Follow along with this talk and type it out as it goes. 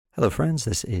Hello friends,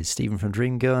 this is Stephen from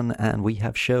Dream Gun, and we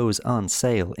have shows on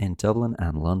sale in Dublin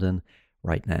and London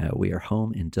right now. We are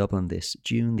home in Dublin this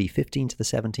June the 15th to the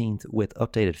 17th with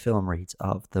updated film reads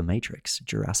of The Matrix,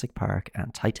 Jurassic Park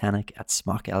and Titanic at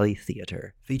Smock Alley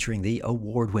Theatre, featuring the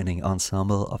award-winning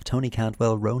ensemble of Tony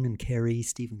Cantwell, Ronan Carey,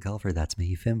 Stephen Colfer, that's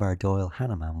me, Finbar Doyle,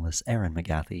 Hannah Mamlis, Erin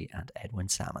McGathy and Edwin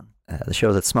Salmon. The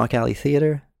show's at Smock Alley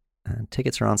Theatre, and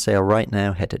tickets are on sale right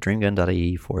now. Head to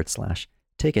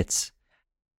dreamgun.ie/tickets.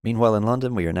 Meanwhile, in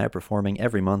London, we are now performing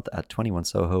every month at 21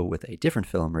 Soho with a different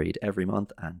film read every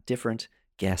month and different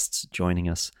guests joining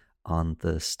us on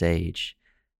the stage.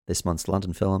 This month's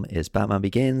London film is Batman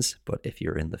Begins, but if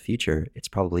you're in the future, it's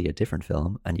probably a different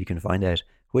film, and you can find out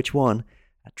which one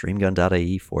at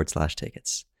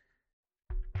dreamgun.ie/tickets.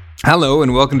 Hello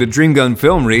and welcome to Dream Gun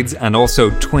Film Reads and also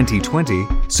 2020.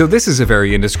 So this is a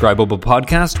very indescribable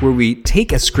podcast where we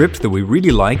take a script that we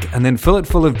really like and then fill it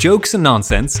full of jokes and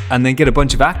nonsense and then get a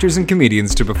bunch of actors and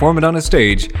comedians to perform it on a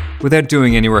stage without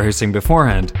doing any rehearsing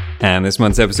beforehand. And this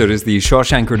month's episode is The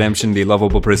Shawshank Redemption, The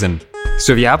Lovable Prison.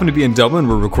 So if you happen to be in Dublin,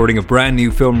 we're recording a brand new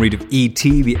film read of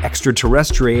E.T., the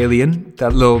extraterrestrial alien,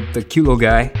 the cute little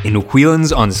guy, in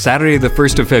Whelan's on Saturday the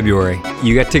 1st of February.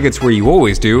 You get tickets where you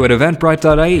always do at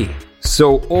eventbrite.ie.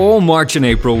 So all March and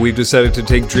April, we've decided to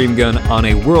take Dream Gun on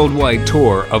a worldwide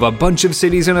tour of a bunch of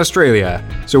cities in Australia.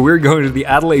 So we're going to the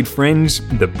Adelaide Fringe,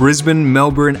 the Brisbane,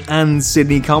 Melbourne and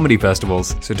Sydney comedy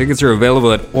festivals. So tickets are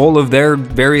available at all of their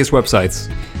various websites.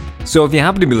 So if you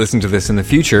happen to be listening to this in the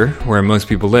future, where most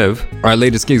people live, our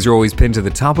latest gigs are always pinned to the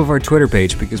top of our Twitter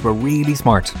page because we're really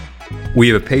smart. We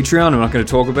have a Patreon. I'm not going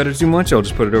to talk about it too much. I'll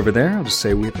just put it over there. I'll just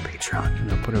say we have a Patreon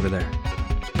and I'll put it over there.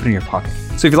 Put it in your pocket.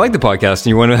 So if you like the podcast and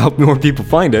you want to help more people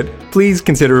find it, please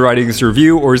consider writing us a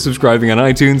review or subscribing on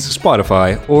iTunes,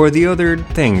 Spotify, or the other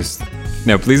things.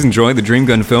 Now please enjoy the Dream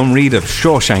Gun film read of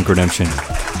Shawshank Redemption.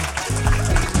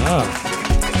 Oh.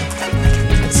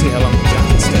 Let's see how long the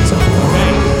jacket stays on.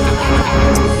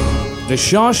 Okay. The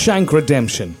Shawshank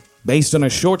Redemption, based on a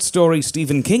short story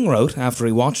Stephen King wrote after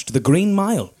he watched The Green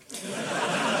Mile.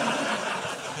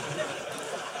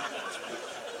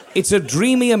 It's a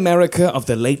dreamy America of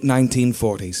the late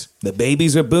 1940s. The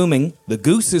babies are booming, the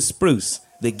goose is spruce,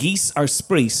 the geese are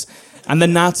spreece, and the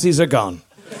Nazis are gone.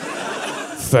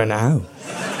 For now.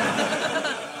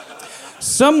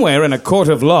 Somewhere in a court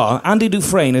of law, Andy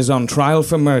Dufresne is on trial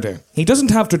for murder. He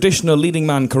doesn't have traditional leading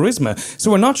man charisma,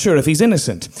 so we're not sure if he's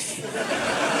innocent.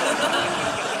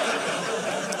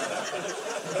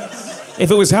 If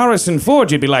it was Harrison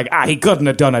Ford, you'd be like, he couldn't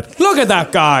have done it. Look at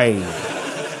that guy!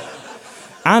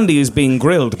 Andy is being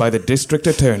grilled by the district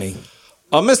attorney.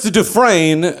 Mr.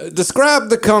 Dufresne, describe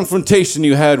the confrontation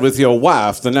you had with your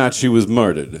wife the night she was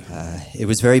murdered. It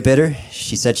was very bitter.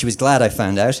 She said she was glad I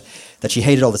found out, that she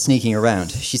hated all the sneaking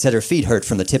around. She said her feet hurt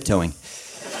from the tiptoeing.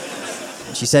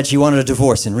 She said she wanted a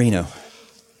divorce in Reno.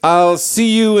 I'll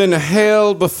see you in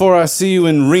hell before I see you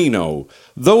in Reno.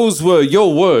 Those were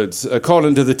your words,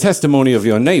 according to the testimony of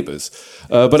your neighbors.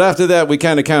 But after that, we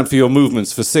can't account for your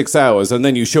movements for 6 hours, and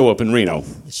then you show up in Reno.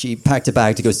 She packed a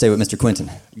bag to go stay with Mr. Quinton.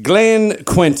 Glenn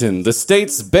Quinton, the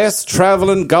state's best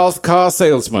traveling golf car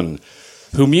salesman,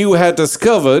 whom you had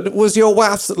discovered was your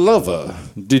wife's lover.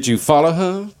 Did you follow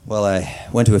her? Well, I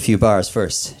went to a few bars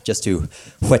first, just to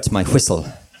whet my whistle.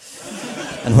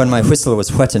 And when my whistle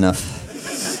was wet enough,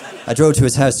 I drove to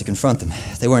his house to confront them.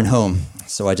 They weren't home,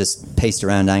 so I just paced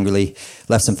around angrily,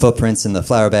 left some footprints in the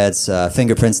flower beds,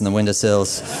 fingerprints in the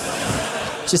windowsills.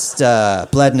 Just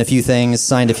bled in a few things,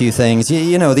 signed a few things,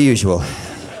 you know, the usual.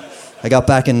 I got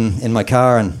back in my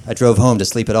car and I drove home to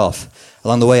sleep it off.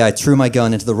 Along the way, I threw my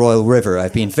gun into the Royal River.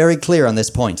 I've been very clear on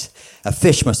this point. A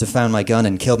fish must have found my gun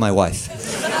and killed my wife.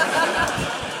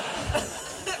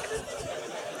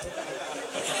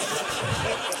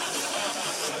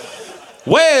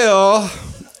 Well,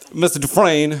 Mr.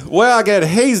 Dufresne, where I get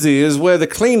hazy is where the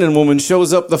cleaning woman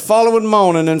shows up the following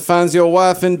morning and finds your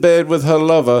wife in bed with her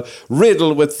lover,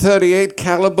 riddled with .38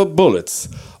 caliber bullets.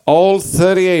 All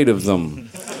 38 of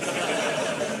them.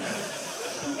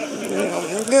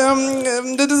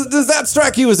 Does that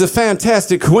strike you as a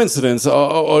fantastic coincidence,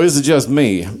 or is it just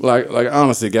me? Like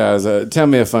honestly, guys, tell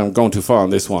me if I'm going too far on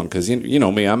this one, because you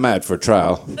know me, I'm mad for a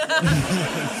trial.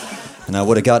 And I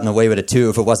would have gotten away with it too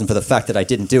if it wasn't for the fact that I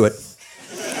didn't do it.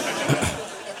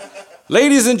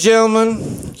 Ladies and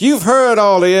gentlemen, you've heard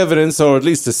all the evidence, or at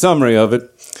least a summary of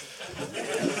it.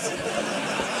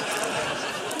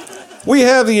 We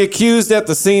have the accused at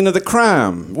the scene of the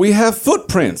crime. We have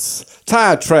footprints,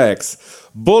 tire tracks,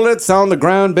 bullets on the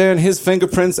ground bearing his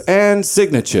fingerprints and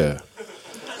signature.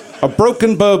 A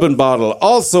broken bourbon bottle,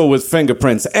 also with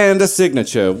fingerprints and a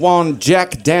signature. One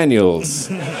Jack Daniels.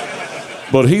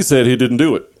 But he said he didn't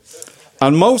do it.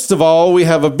 And most of all, we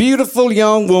have a beautiful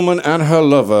young woman and her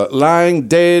lover lying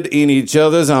dead in each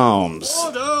other's arms.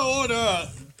 Order!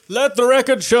 Let the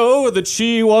record show that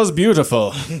she was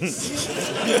beautiful.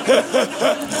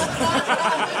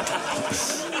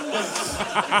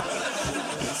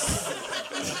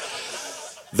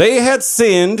 They had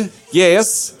sinned,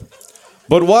 yes,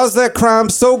 but was their crime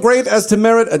so great as to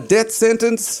merit a death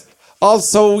sentence?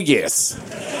 Also, yes.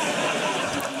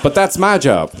 But that's my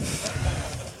job.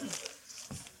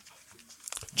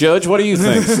 Judge, what do you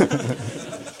think?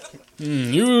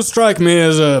 You strike me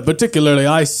as a particularly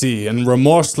icy and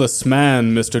remorseless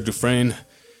man, Mr. Dufresne.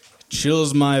 It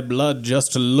chills my blood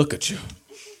just to look at you.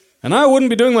 And I wouldn't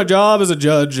be doing my job as a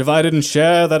judge if I didn't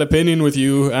share that opinion with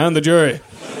you and the jury.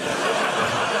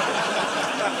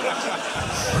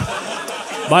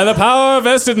 By the power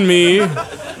vested in me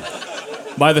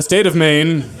by the state of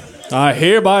Maine, I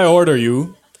hereby order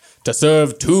you to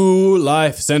serve 2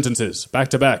 life sentences, back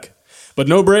to back, but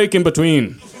no break in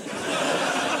between.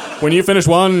 When you finish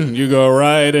one, you go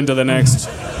right into the next.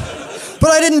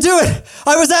 But I didn't do it!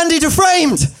 I was Andy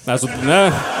Dufresne! That's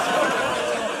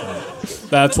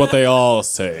what they all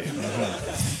say.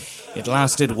 It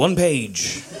lasted 1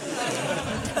 page.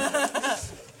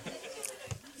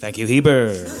 Thank you,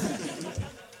 Heber.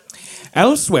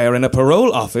 Elsewhere in a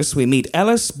parole office, we meet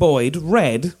Ellis Boyd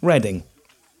Red Redding.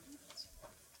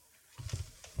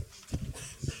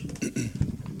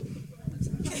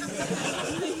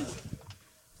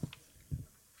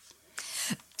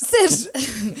 Sit.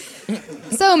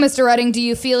 So, Mr. Redding, do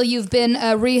you feel you've been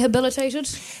rehabilitated?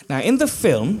 Now, in the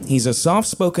film, he's a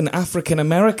soft-spoken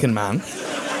African-American man.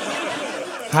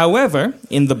 However,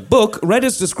 in the book, Red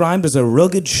is described as a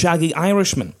rugged, shaggy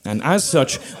Irishman, and as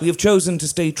such, we have chosen to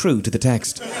stay true to the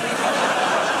text.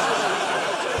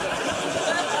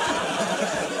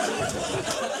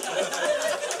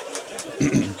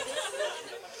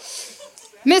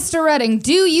 Mr. Redding,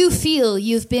 do you feel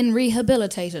you've been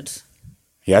rehabilitated?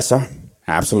 Yes, sir.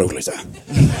 Absolutely, sir.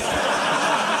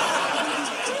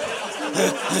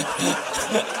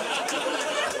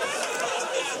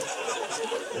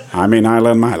 I mean, I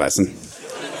learned my lesson.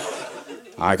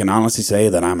 I can honestly say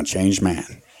that I'm a changed man.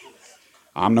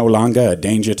 I'm no longer a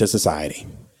danger to society.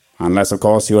 Unless, of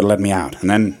course, you would let me out. And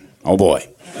then, oh boy.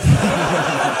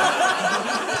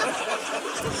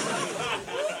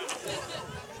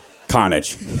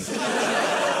 Carnage.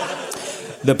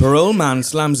 The parole man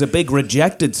slams a big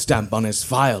rejected stamp on his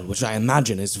file, which I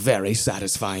imagine is very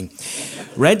satisfying.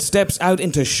 Red steps out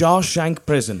into Shawshank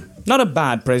Prison. Not a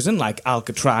bad prison like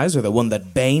Alcatraz or the one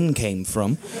that Bane came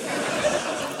from.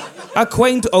 A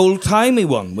quaint, old-timey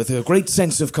one with a great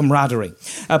sense of camaraderie.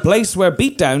 A place where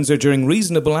beatdowns are during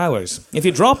reasonable hours. If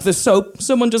you drop the soap,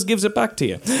 someone just gives it back to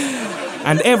you.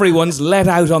 And everyone's let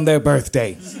out on their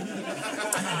birthday.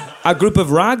 A group of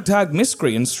ragtag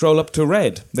miscreants stroll up to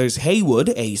Red. There's Haywood,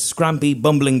 a scrampy,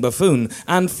 bumbling buffoon,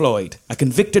 and Floyd, a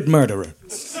convicted murderer.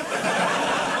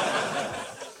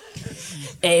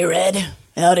 Hey, Red,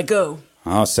 how'd it go?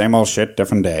 Oh, same old shit,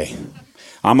 different day.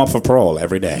 I'm up for parole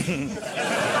every day.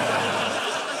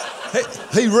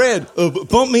 Hey, Red,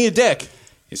 bump me a deck.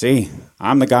 You see,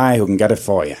 I'm the guy who can get it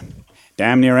for you.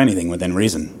 Damn near anything within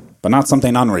reason, but not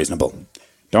something unreasonable.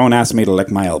 Don't ask me to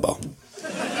lick my elbow.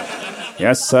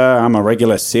 Yes, sir, I'm a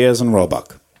regular Sears and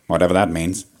Roebuck, whatever that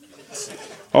means.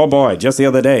 Oh boy, just the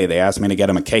other day they asked me to get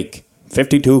him a cake,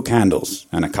 52 candles,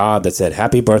 and a card that said,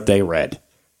 Happy Birthday, Red.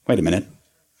 Wait a minute.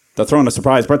 They're throwing a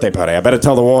surprise birthday party. I better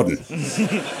tell the warden.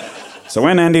 So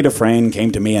when Andy Dufresne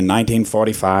came to me in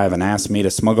 1945 and asked me to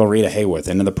smuggle Rita Hayworth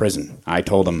into the prison, I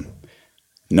told him,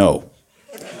 no,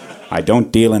 I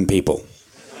don't deal in people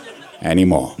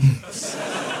anymore.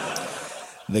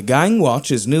 The gang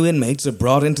watch as new inmates are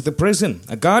brought into the prison.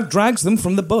 A guard drags them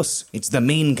from the bus. It's the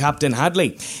mean Captain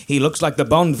Hadley. He looks like the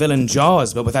Bond villain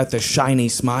Jaws, but without the shiny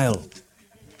smile.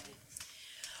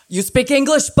 You speak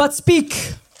English, but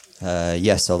speak.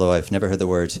 Yes, although I've never heard the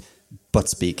word butt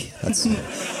speak. That's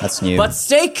new. Butt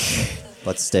steak.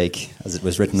 Butt steak, as it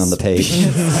was written on the page.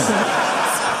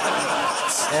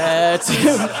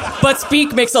 Butt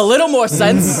speak makes a little more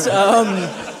sense.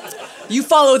 You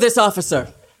follow this officer.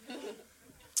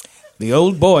 The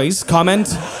old boys comment...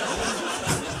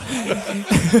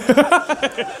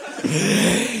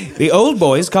 The old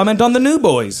boys comment on the new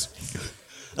boys.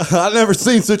 I've never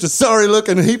seen such a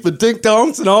sorry-looking heap of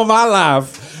dink-donks in all my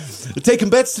life. Taking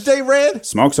bets today, Red?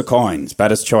 Smokes or coins, bet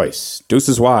his choice.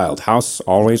 Deuces wild, house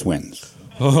always wins.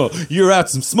 Oh, you're out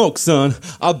some smoke, son.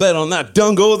 I'll bet on that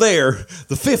dungo there,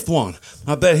 the fifth one.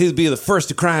 I bet he'll be the first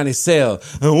to cry in his cell.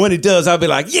 And when he does, I'll be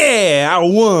like, yeah, I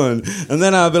won. And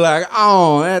then I'll be like,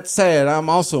 oh, that's sad. I'm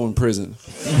also in prison.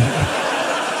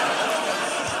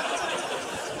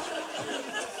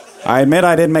 I admit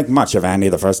I didn't make much of Andy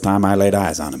the first time I laid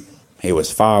eyes on him. He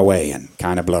was far away and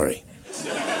kind of blurry.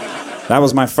 That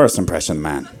was my first impression of the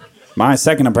man. My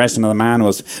second impression of the man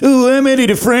was, ooh, I'm Eddie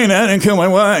Dufresne, I didn't kill my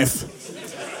wife.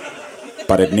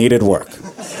 But it needed work.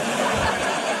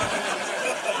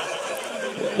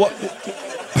 What?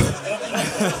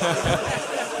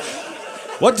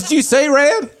 What did you say,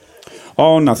 Red?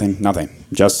 Oh, nothing.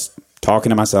 Just talking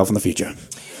to myself in the future.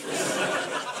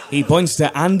 He points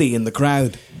to Andy in the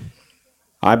crowd.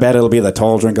 I bet it'll be the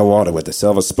tall drink of water with the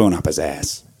silver spoon up his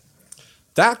ass.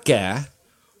 That guy?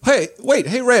 Hey, wait,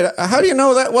 hey, Red, how do you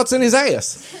know that? What's in his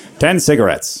ass? 10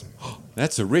 cigarettes.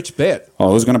 That's a rich bet.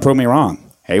 Oh, who's going to prove me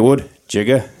wrong? Haywood,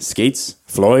 Jigga, Skeets,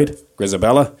 Floyd,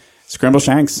 Grisabella,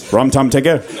 Scrimbleshanks, Rum Tum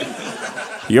Tigger.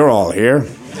 You're all here.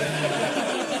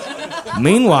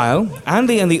 Meanwhile,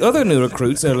 Andy and the other new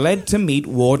recruits are led to meet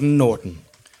Warden Norton.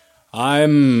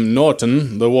 I'm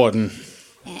Norton, the warden.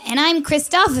 And I'm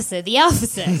Christopher, the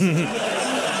officer.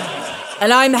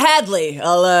 And I'm Hadley.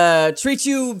 I'll treat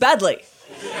you badly.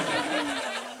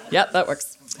 Yep, that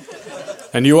works.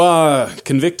 And you are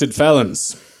convicted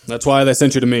felons. That's why they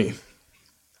sent you to me.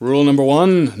 Rule number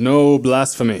 1, no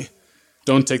blasphemy.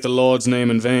 Don't take the Lord's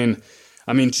name in vain.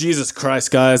 I mean, Jesus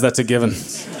Christ, guys, that's a given.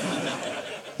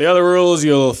 The other rules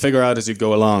you'll figure out as you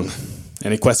go along.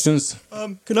 Any questions?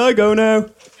 Can I go now?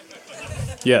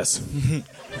 Yes.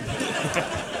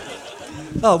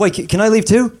 Oh, wait, can I leave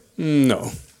too?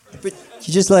 No. But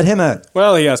you just let him out.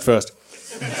 Well, he asked first.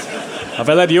 If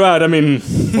I let you out, I mean,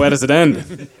 where does it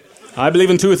end? I believe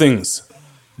in 2 things.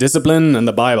 Discipline and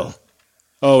the Bible.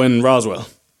 Oh, and Roswell.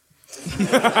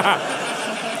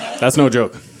 That's no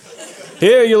joke.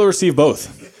 Here you'll receive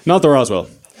both. Not the Roswell.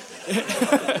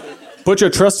 Put your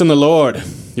trust in the Lord.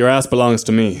 Your ass belongs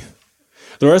to me.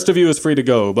 The rest of you is free to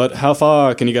go, but how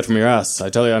far can you get from your ass? I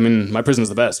tell you, I mean, my prison's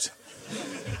the best.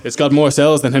 It's got more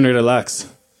cells than Henrietta Lacks.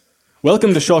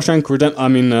 Welcome to Shawshank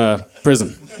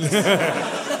prison.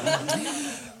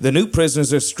 The new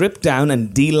prisoners are stripped down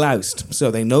and deloused,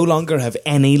 so they no longer have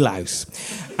any louse.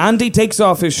 Andy takes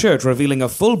off his shirt, revealing a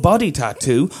full body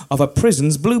tattoo of a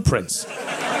prison's blueprints.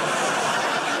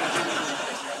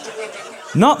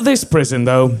 Not this prison,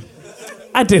 though.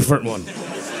 A different one.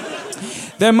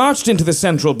 They're marched into the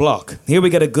central block. Here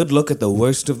we get a good look at the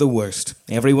worst of the worst.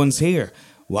 Everyone's here.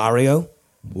 Wario,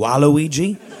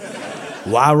 Waluigi,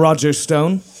 Roger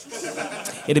Stone.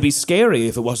 It'd be scary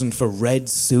if it wasn't for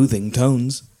Red's soothing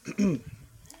tones. The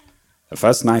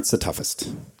first night's the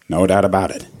toughest. No doubt about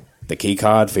it. The key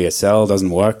card for your cell doesn't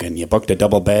work and you booked a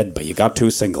double bed, but you got 2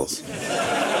 singles.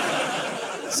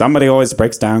 Somebody always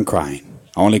breaks down crying.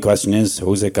 Only question is,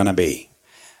 who's it gonna be?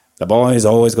 The boys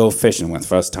always go fishing with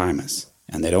first-timers,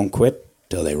 and they don't quit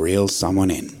till they reel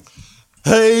someone in.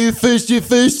 Hey, fishy,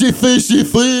 fishy, fishy,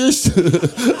 fish.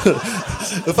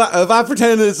 If I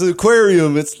pretend it's an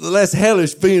aquarium, it's less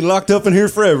hellish being locked up in here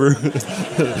forever.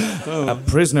 A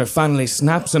prisoner finally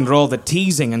snaps under all the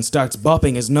teasing and starts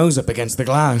bopping his nose up against the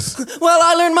glass. Well,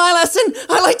 I learned my lesson.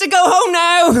 I like to go home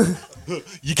now.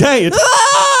 You can't.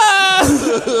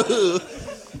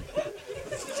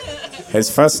 His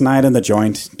first night in the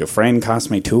joint, Dufresne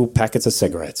cost me 2 packets of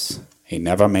cigarettes. He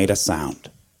never made a sound.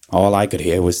 All I could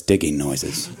hear was digging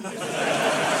noises.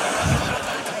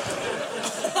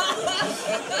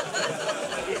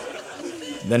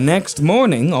 The next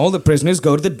morning, all the prisoners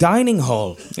go to the dining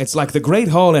hall. It's like the Great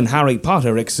Hall in Harry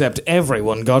Potter, except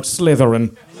everyone got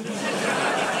Slytherin.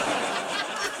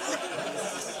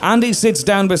 Andy sits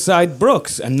down beside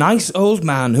Brooks, a nice old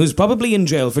man who's probably in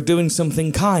jail for doing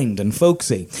something kind and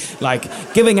folksy,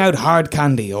 like giving out hard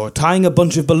candy or tying a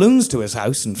bunch of balloons to his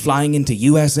house and flying into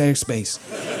US airspace.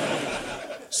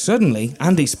 Suddenly,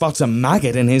 Andy spots a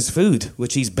maggot in his food,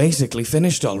 which he's basically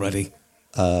finished already.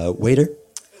 Waiter?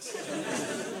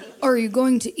 Are you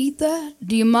going to eat that?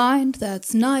 Do you mind?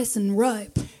 That's nice and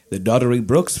ripe. The doddery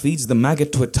Brooks feeds the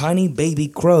maggot to a tiny baby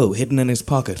crow hidden in his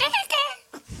pocket.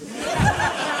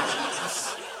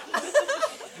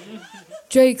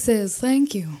 Jake says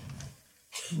thank you.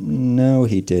 No,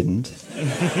 he didn't.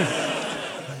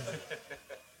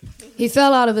 He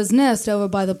fell out of his nest over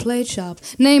by the plate shop.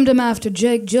 Named him after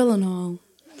Jake Gyllenhaal.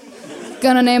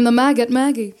 Gonna name the maggot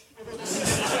Maggie.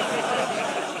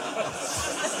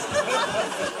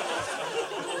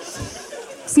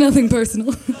 It's nothing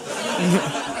personal.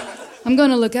 I'm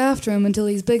gonna look after him until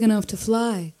he's big enough to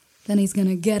fly. Then he's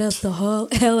gonna get us the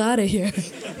hell out of here.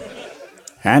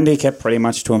 Andy kept pretty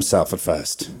much to himself at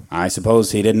first. I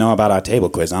suppose he didn't know about our table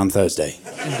quiz on Thursday.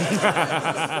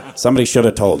 Somebody should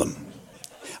have told him.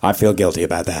 I feel guilty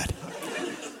about that.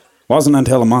 Wasn't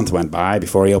until a month went by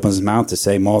before he opened his mouth to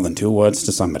say more than 2 words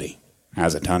to somebody.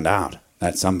 As it turned out,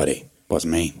 that somebody was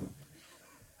me.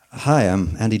 Hi,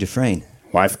 I'm Andy Dufresne.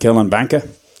 Wife-killing banker?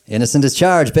 Innocent as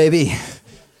charged, baby.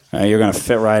 You're going to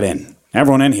fit right in.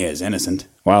 Everyone in here is innocent.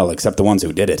 Well, except the ones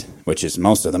who did it, which is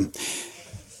most of them.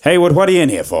 Haywood, what are you in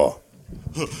here for?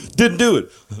 Didn't do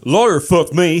it. Lawyer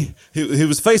fucked me. He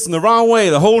was facing the wrong way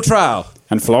the whole trial.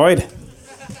 And Floyd?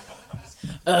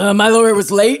 My lawyer was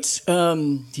late.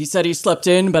 He said he slept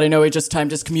in, but I know he just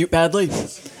timed his commute badly.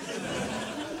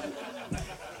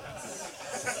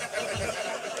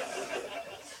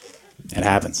 It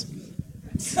happens.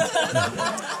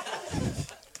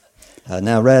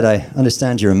 Now, Red, I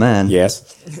understand you're a man.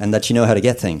 Yes? And that you know how to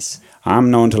get things. I'm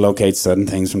known to locate certain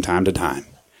things from time to time.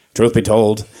 Truth be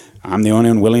told, I'm the only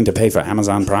one willing to pay for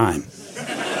Amazon Prime.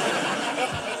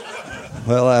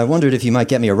 Well, I wondered if you might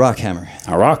get me a rock hammer.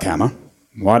 A rock hammer?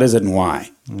 What is it and why?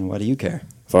 Why do you care?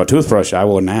 For a toothbrush, I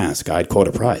wouldn't ask. I'd quote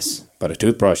a price. But a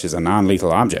toothbrush is a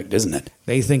non-lethal object, isn't it?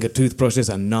 They think a toothbrush is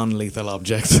a non-lethal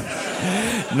object.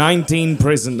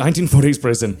 1940s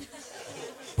prison.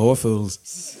 Poor fools.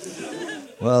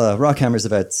 Well, a rock hammer's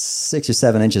about 6 or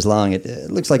 7 inches long. It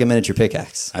looks like a miniature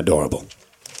pickaxe. Adorable.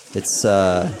 It's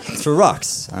for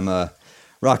rocks. I'm a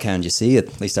rock hound, you see.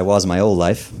 At least I was in my old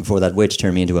life, before that witch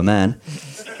turned me into a man.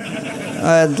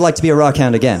 I'd like to be a rock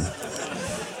hound again.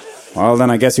 Well, then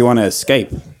I guess you want to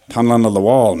escape. Tunnel under the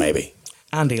wall, maybe.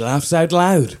 Andy laughs out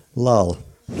loud. Lol.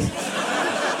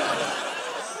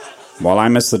 Well, I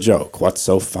missed the joke. What's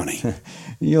so funny?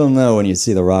 You'll know when you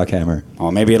see the rock hammer.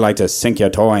 Or maybe you'd like to sink your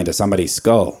toy into somebody's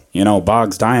skull. You know,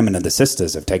 Boggs Diamond and the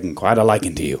sisters have taken quite a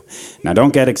liking to you. Now,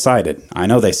 don't get excited. I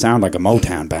know they sound like a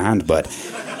Motown band, but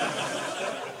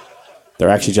they're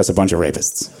actually just a bunch of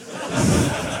rapists.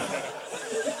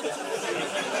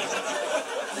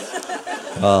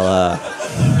 Well,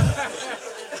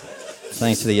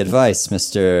 thanks for the advice,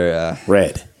 Mr.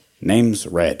 Red. Name's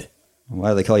Red. Why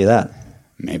do they call you that?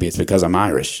 Maybe it's because I'm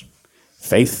Irish.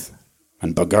 Faith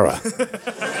and Bagura.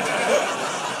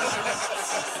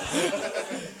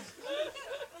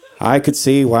 I could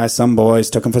see why some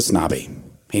boys took him for snobby.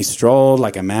 He strolled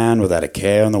like a man without a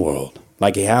care in the world,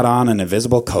 like he had on an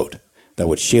invisible coat that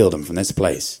would shield him from this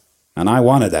place. And I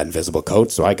wanted that invisible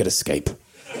coat so I could escape.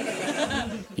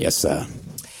 Yes, sir.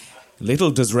 Little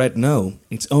does Red know,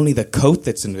 it's only the coat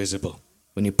that's invisible.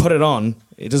 When you put it on,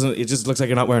 it just looks like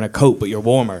you're not wearing a coat, but you're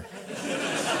warmer.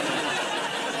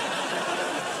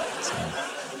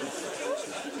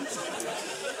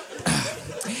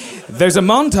 There's a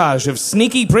montage of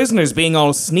sneaky prisoners being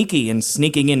all sneaky and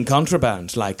sneaking in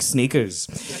contraband, like sneakers.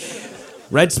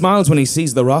 Red smiles when he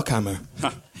sees the rock hammer.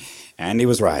 Andy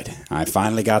was right. I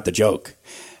finally got the joke.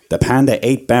 The panda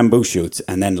ate bamboo shoots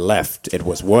and then left. It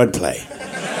was wordplay.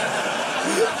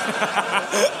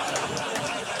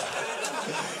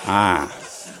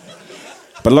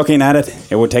 But looking at it,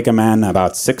 it would take a man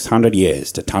about 600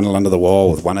 years to tunnel under the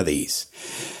wall with one of these.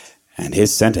 And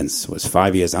his sentence was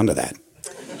 5 years under that.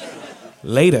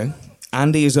 Later,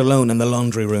 Andy is alone in the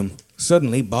laundry room.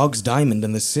 Suddenly, Boggs Diamond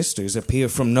and the sisters appear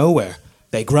from nowhere.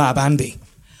 They grab Andy.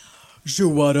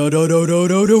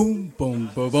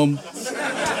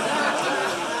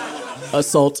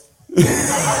 Assault.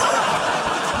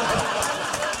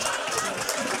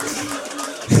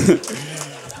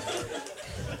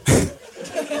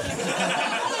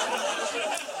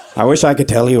 I wish I could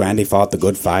tell you Andy fought the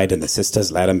good fight and the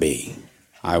sisters let him be.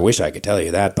 I wish I could tell you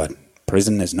that, but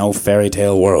prison is no fairy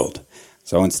tale world.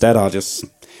 So instead I'll just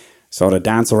sort of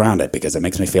dance around it because it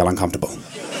makes me feel uncomfortable.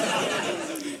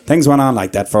 Things went on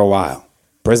like that for a while.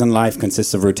 Prison life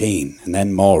consists of routine, and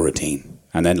then more routine,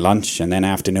 and then lunch, and then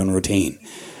afternoon routine,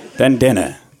 then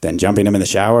dinner, then jumping him in the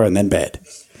shower, and then bed.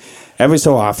 Every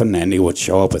so often, Andy would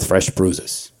show up with fresh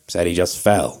bruises. Said he just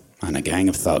fell on a gang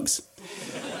of thugs.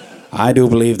 I do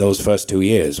believe those first 2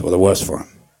 years were the worst for him,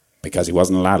 because he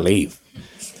wasn't allowed to leave.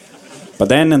 But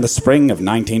then in the spring of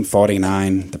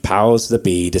 1949, the powers that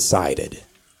be decided.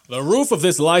 The roof of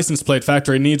this license plate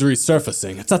factory needs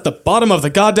resurfacing. It's at the bottom of the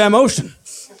goddamn ocean.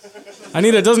 I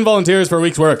need a dozen volunteers for a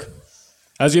week's work.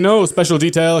 As you know, special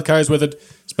detail carries with it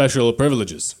special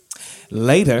privileges.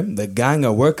 Later, the gang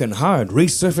are working hard,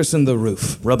 resurfacing the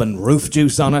roof, rubbing roof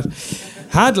juice on it.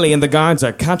 Hadley and the guards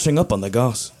are catching up on the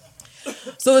goss.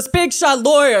 So this big shot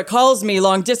lawyer calls me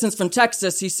long distance from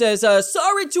Texas. He says,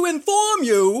 sorry to inform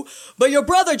you, but your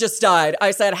brother just died. I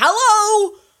said,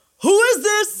 hello? Who is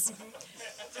this?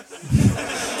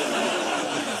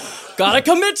 Gotta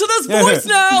commit to this voice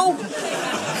now.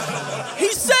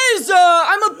 He says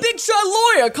I'm a big shot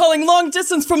lawyer calling long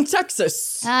distance from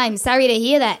Texas. I'm sorry to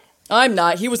hear that. I'm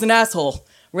not. He was an asshole.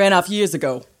 Ran off years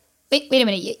ago. Wait a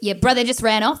minute. Your brother just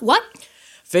ran off? What?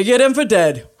 Figured him for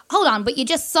dead. Hold on, but you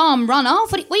just saw him run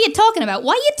off? What are you talking about?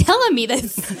 Why are you telling me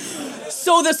this?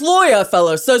 So this lawyer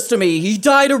fella says to me, he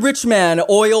died a rich man,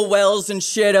 oil wells and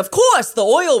shit. Of course, the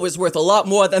oil was worth a lot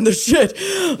more than the shit.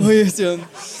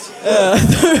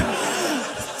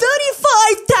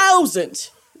 35,000.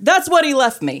 That's what he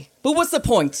left me. But what's the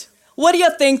point? What do you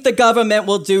think the government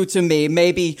will do to me?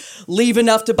 Maybe leave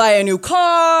enough to buy a new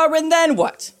car, and then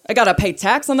what? I gotta pay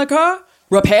tax on the car?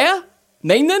 Repair?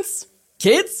 Maintenance?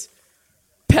 Kids?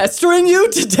 Pestering you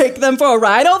to take them for a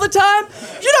ride all the time?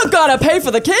 You don't gotta pay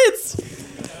for the kids.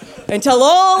 Until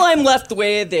all I'm left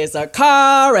with is a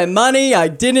car and money I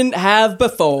didn't have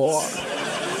before.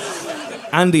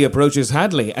 Andy approaches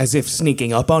Hadley as if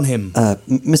sneaking up on him.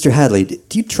 Mr. Hadley,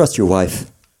 do you trust your wife?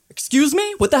 Excuse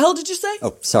me? What the hell did you say?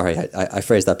 Oh, sorry, I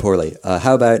phrased that poorly.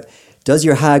 How about, does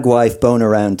your hag wife bone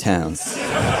around town?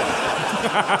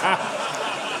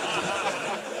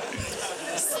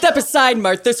 Step aside,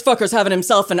 Mert. This fucker's having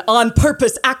himself an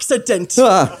on-purpose accident.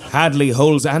 Hadley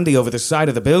holds Andy over the side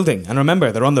of the building. And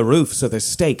remember, they're on the roof, so the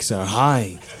stakes are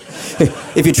high.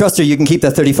 If you trust her, you can keep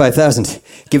that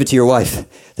 $35,000. Give it to your wife.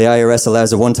 The IRS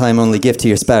allows a one-time only gift to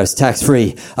your spouse,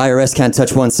 tax-free. IRS can't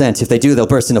touch 1 cent. If they do, they'll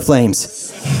burst into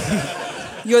flames.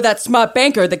 You're that smart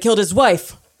banker that killed his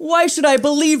wife. Why should I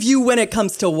believe you when it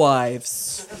comes to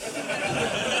wives?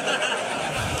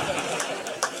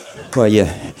 Well, you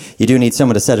do need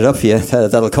someone to set it up for you.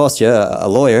 That'll cost you a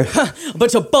lawyer. A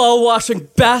bunch of ball-washing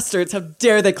bastards. How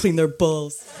dare they clean their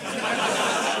balls?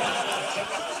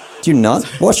 Do you not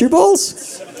wash your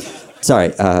balls?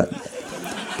 Sorry,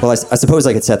 well, I suppose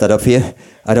I could set that up for you.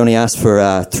 I'd only ask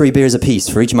for 3 beers apiece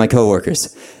for each of my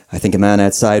co-workers. I think a man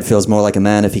outside feels more like a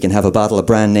man if he can have a bottle of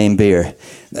brand-name beer.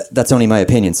 That's only my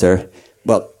opinion, sir.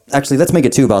 Well, actually, let's make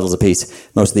it 2 bottles apiece.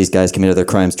 Most of these guys committed their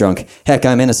crimes drunk. Heck,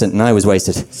 I'm innocent and I was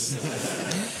wasted.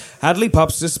 Hadley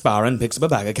pops his spar and picks up a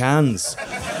bag of cans.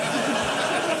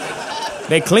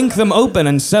 They clink them open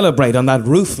and celebrate on that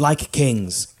roof like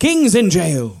kings. Kings in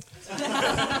jail.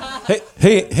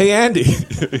 Hey, Andy.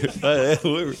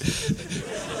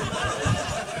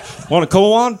 Want a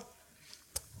cold one?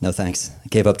 No thanks. I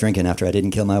gave up drinking after I didn't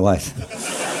kill my wife.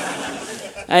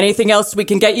 Anything else we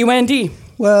can get you, Andy?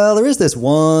 Well, there is this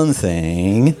one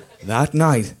thing. That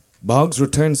night, Boggs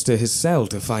returns to his cell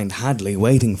to find Hadley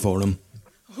waiting for him.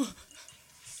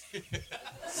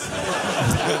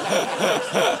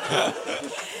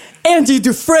 Andy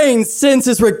Dufresne sends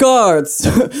his regards.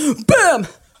 Bam!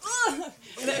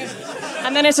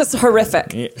 And then it's just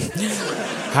horrific. Yeah.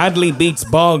 Hadley beats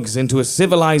Boggs into a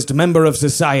civilized member of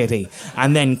society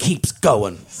and then keeps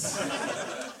going.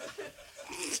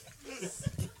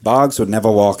 Boggs would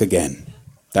never walk again.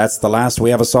 That's the last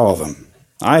we ever saw of him.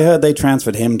 I heard they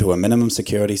transferred him to a minimum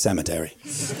security cemetery.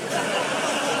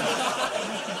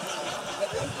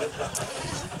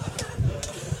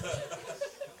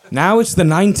 Now it's the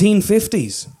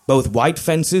 1950s. Both white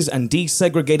fences and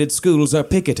desegregated schools are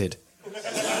picketed.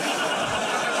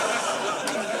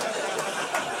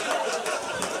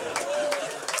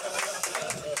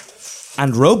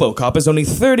 And RoboCop is only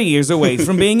 30 years away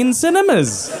from being in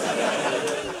cinemas.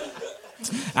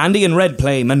 Andy and Red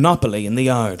play Monopoly in the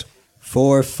yard.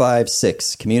 4, 5,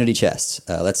 6. Community chest.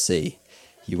 Let's see.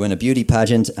 You win a beauty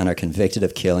pageant and are convicted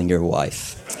of killing your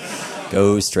wife.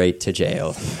 Go straight to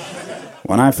jail.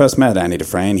 When I first met Andy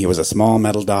Dufresne, he was a small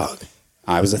metal dog.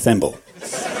 I was a thimble.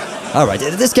 All right,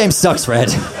 this game sucks,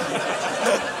 Red.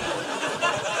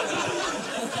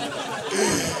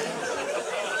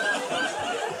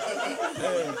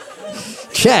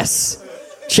 Chess.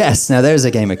 Now there's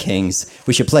a game of kings.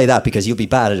 We should play that because you'll be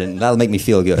bad at it and that'll make me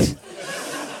feel good.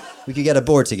 We could get a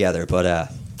board together,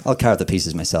 but I'll carve the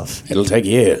pieces myself. It'll take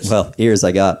years. Well, ears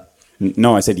I got.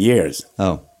 No, I said years.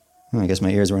 Oh. Well, I guess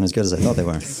my ears weren't as good as I thought they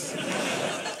were.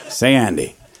 Say,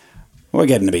 Andy, we're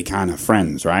getting to be kind of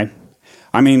friends, right?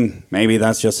 I mean, maybe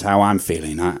that's just how I'm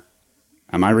feeling.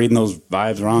 Am I reading those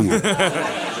vibes wrong?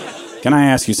 Can I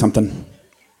ask you something?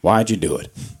 Why'd you do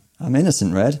it? I'm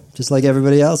innocent, Red, just like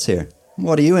everybody else here.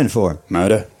 What are you in for?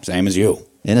 Murder, same as you.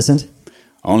 Innocent?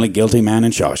 Only guilty man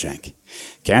in Shawshank.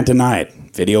 Can't deny it.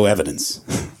 Video evidence.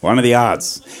 What are the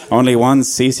odds? Only one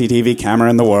CCTV camera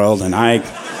in the world, and I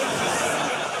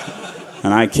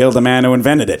killed the man who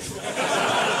invented it.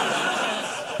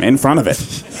 In front of it.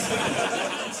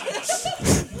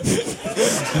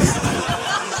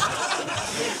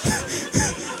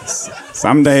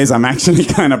 Some days I'm actually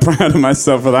kind of proud of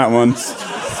myself for that one.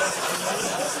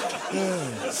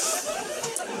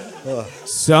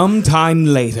 Sometime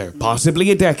later, possibly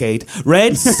a decade,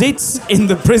 Red sits in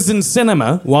the prison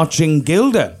cinema watching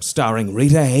Gilda, starring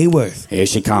Rita Hayworth. Here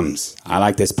she comes. I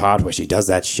like this part where she does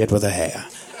that shit with her hair.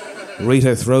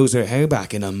 Rita throws her hair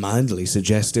back in a mildly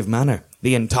suggestive manner.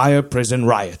 The entire prison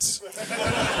riots,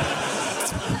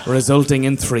 resulting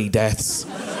in 3 deaths.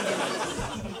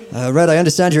 Red, I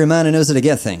understand you're a man who knows how to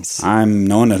get things. I'm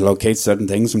known to locate certain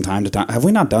things from time to time. Have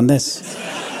we not done this?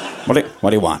 What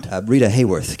do you want? Rita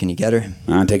Hayworth, can you get her?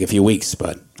 It'll take a few weeks,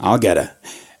 but I'll get her.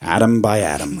 Atom by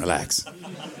atom, relax.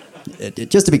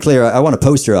 Just to be clear, I want a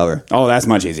poster of her. Oh, that's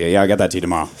much easier. Yeah, I'll get that to you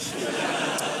tomorrow.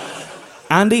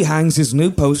 Andy hangs his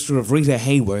new poster of Rita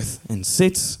Hayworth and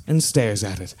sits and stares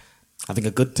at it, having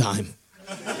a good time.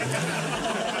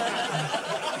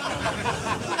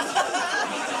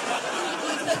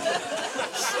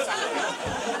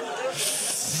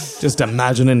 Just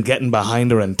imagining getting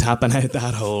behind her and tapping out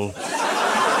that hole.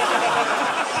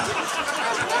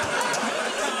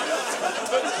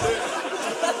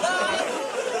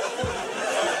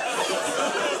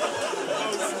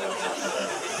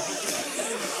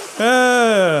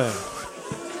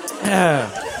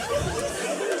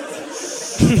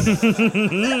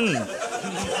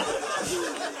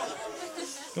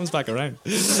 Comes back around.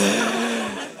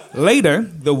 Later,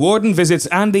 the warden visits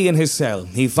Andy in his cell.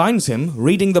 He finds him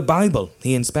reading the Bible.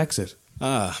 He inspects it.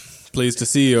 Pleased to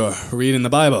see you're reading the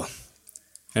Bible.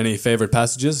 Any favorite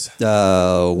passages?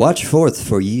 Watch forth,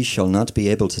 for ye shall not be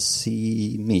able to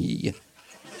see me.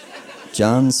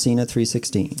 John Cena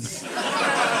 3:16.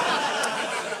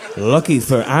 Lucky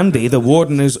for Andy, the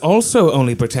warden is also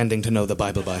only pretending to know the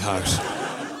Bible by heart.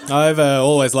 I've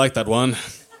always liked that one.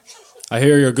 I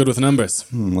hear you're good with numbers.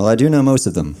 Well, I do know most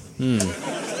of them.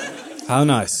 How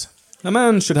nice. A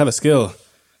man should have a skill.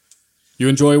 You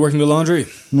enjoy working the laundry?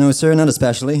 No, sir, not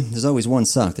especially. There's always one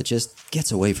sock that just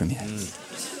gets away from you.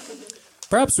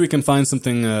 Perhaps we can find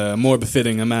something more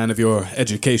befitting a man of your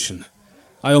education.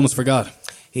 I almost forgot.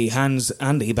 He hands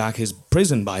Andy back his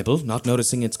prison Bible, not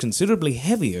noticing it's considerably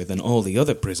heavier than all the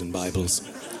other prison Bibles.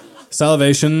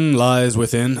 Salvation lies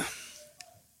within.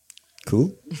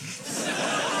 Cool.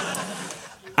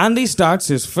 Andy starts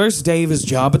his first day of his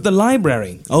job at the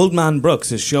library. Old man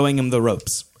Brooks is showing him the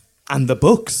ropes. And the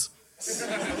books.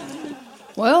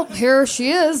 Well, here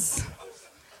she is.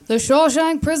 The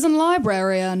Shawshank Prison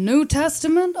Library, a New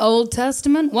Testament, Old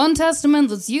Testament, one Testament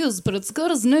that's used, but it's good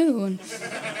as new.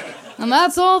 And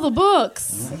that's all the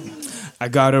books. A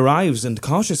guard arrives and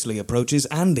cautiously approaches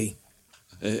Andy.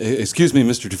 Excuse me,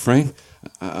 Mr. Dufresne.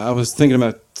 I was thinking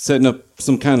about setting up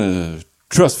some kind of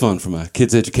trust fund for my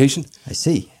kids' education. I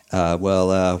see.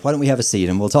 Well, why don't we have a seat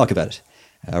and we'll talk about it?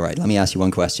 All right, let me ask you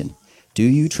one question. Do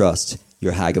you trust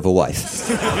your hag of a wife?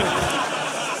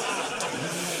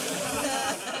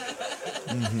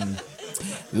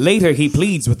 Later, he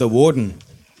pleads with the warden.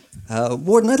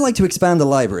 Warden, I'd like to expand the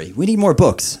library. We need more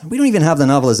books. We don't even have the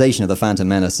novelization of The Phantom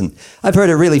Menace, and I've heard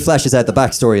it really fleshes out the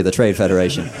backstory of the Trade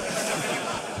Federation.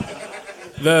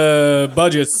 The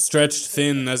budget's stretched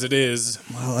thin as it is.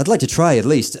 Well, I'd like to try at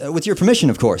least. With your permission,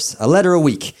 of course. A letter a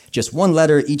week. Just one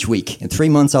letter each week. In 3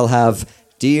 months, I'll have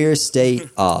Dear State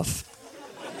of.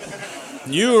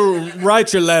 You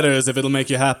write your letters if it'll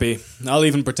make you happy. I'll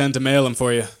even pretend to mail them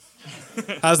for you.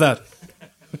 How's that?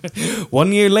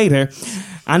 1 year later,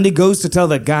 Andy goes to tell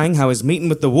the gang how his meeting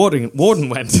with the warden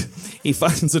went. He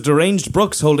finds a deranged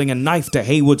Brooks holding a knife to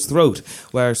Haywood's throat,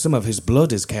 where some of his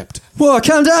blood is kept. Whoa,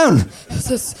 calm down!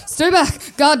 Stay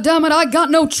back. God damn it, I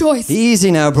got no choice. Easy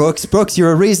now, Brooks. Brooks,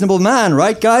 you're a reasonable man,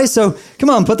 right, guys? So,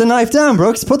 come on, put the knife down,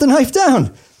 Brooks. Put the knife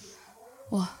down.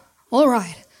 Well, all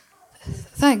right.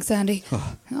 Thanks, Andy.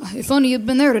 If only you'd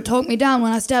been there to talk me down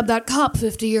when I stabbed that cop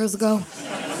 50 years ago.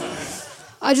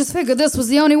 I just figured this was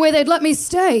the only way they'd let me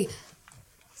stay.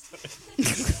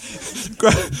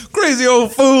 Crazy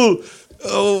old fool!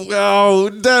 Oh,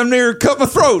 damn near cut my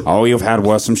throat! All you've had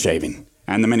was some shaving.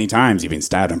 And the many times you've been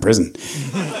stabbed in prison.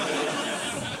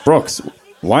 Brooks,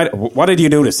 what did you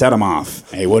do to set him off,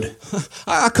 Haywood?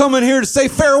 I come in here to say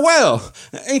farewell.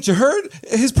 Ain't you heard?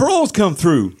 His parole's come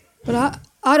through. But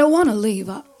I don't want to leave.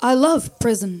 I love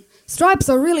prison. Stripes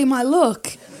are really my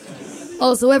look.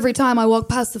 Also, every time I walk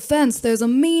past the fence, there's a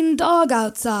mean dog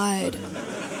outside.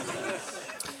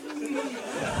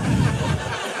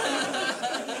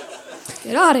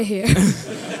 Get out of here.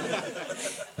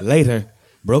 Later,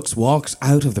 Brooks walks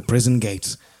out of the prison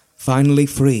gates, finally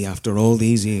free after all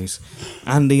these years.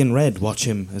 Andy and Red watch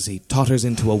him as he totters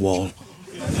into a wall.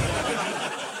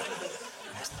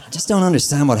 I just don't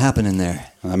understand what happened in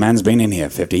there. Well, the man's been in here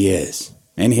 50 years.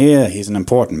 In here, he's an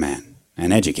important man,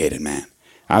 an educated man.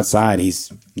 Outside,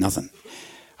 he's nothing.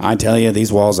 I tell you,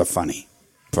 these walls are funny.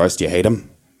 First you hate him,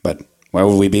 but where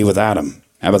would we be without him?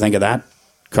 Ever think of that?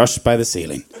 Crushed by the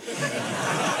ceiling.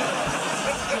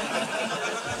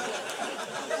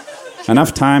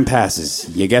 Enough time passes,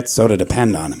 you get so to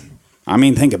depend on him. I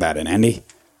mean, think about it, Andy.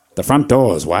 The front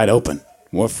door is wide open.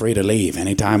 We're free to leave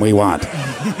anytime we want.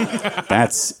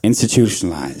 That's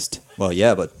institutionalized. Well,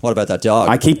 yeah, but what about that dog?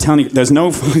 I keep telling you, there's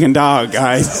no fucking dog,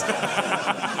 guys.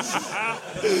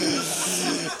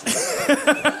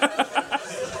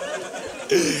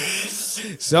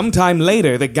 Sometime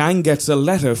later, the gang gets a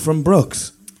letter from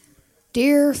Brooks.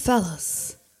 Dear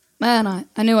fellas. Man,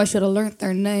 I knew I should have learnt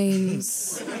their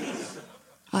names.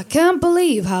 I can't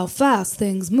believe how fast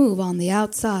things move on the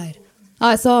outside.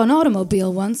 I saw an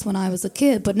automobile once when I was a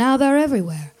kid, but now they're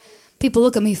everywhere. People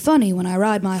look at me funny when I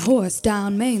ride my horse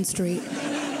down Main Street.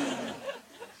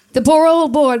 The poor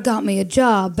old board got me a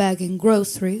job bagging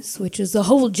groceries, which is a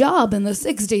whole job in the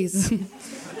 60s.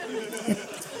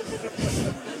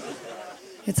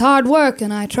 It's hard work,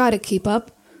 and I try to keep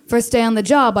up. First day on the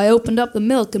job, I opened up the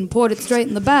milk and poured it straight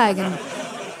in the bag, and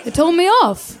it told me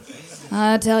off.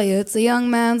 I tell you, it's a young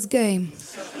man's game.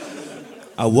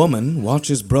 A woman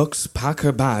watches Brooks pack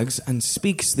her bags and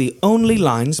speaks the only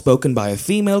line spoken by a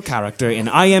female character in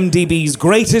IMDb's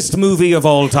greatest movie of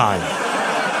all time.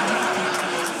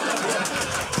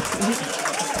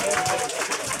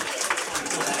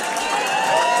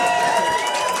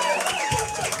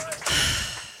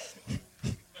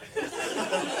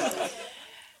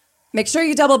 Make sure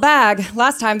you double bag.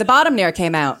 Last time the bottom near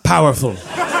came out. Powerful.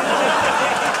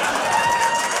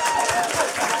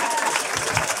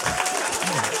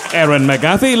 Erin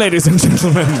McGathy, ladies and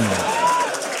gentlemen.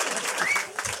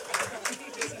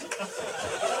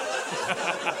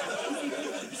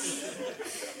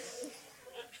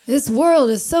 This world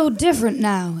is so different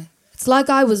now. It's like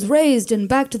I was raised in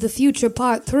Back to the Future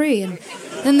Part 3, and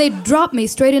then they dropped me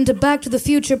straight into Back to the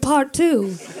Future Part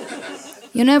 2.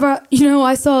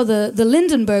 I saw the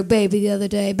Lindenberg baby the other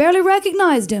day. Barely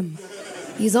recognized him.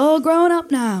 He's all grown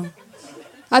up now.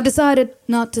 I've decided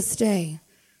not to stay.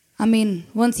 I mean,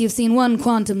 once you've seen one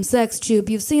quantum sex tube,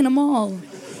 you've seen them all.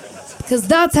 Because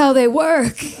that's how they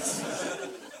work.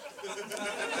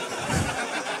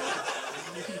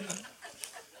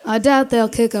 I doubt they'll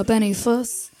kick up any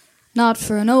fuss. Not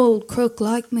for an old crook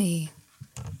like me.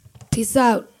 Peace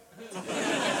out.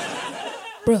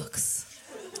 Brooks.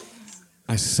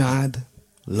 A sad,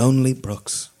 lonely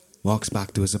Brooks walks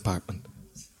back to his apartment.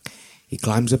 He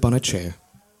climbs up on a chair,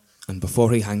 and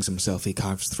before he hangs himself, he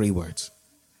carves 3 words.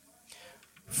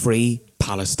 Free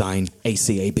Palestine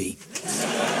ACAB.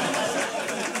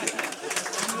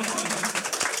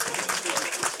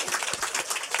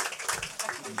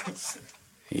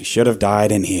 He should have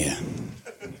died in here.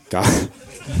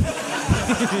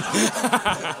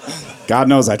 God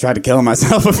knows I tried to kill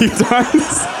myself a few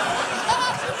times.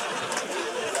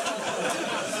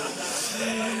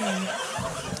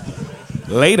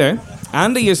 Later,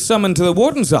 Andy is summoned to the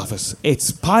warden's office.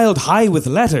 It's piled high with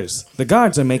letters. The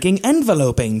guards are making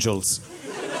envelope angels.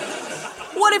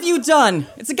 What have you done?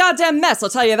 It's a goddamn mess, I'll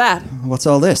tell you that. What's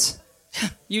all this?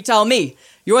 You tell me.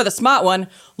 You're the smart one.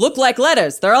 Look like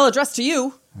letters. They're all addressed to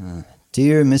you.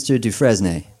 Dear Mr.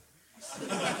 Dufresne.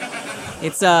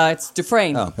 It's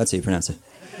Dufresne. Oh, that's how you pronounce it.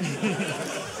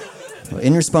 Well,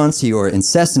 in response to your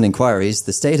incessant inquiries,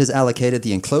 the state has allocated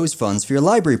the enclosed funds for your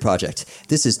library project.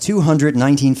 This is $200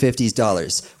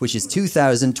 1950s, which is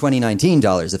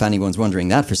 $2,000 if anyone's wondering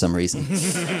that for some reason.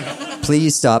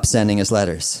 Please stop sending us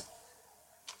letters.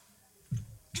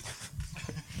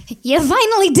 You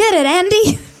finally did it,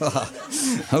 Andy.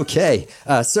 Okay.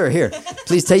 Sir, here.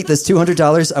 Please take this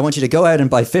 $200. I want you to go out and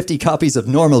buy 50 copies of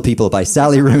Normal People by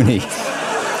Sally Rooney.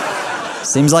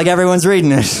 Seems like everyone's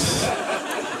reading it.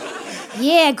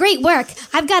 Yeah, great work.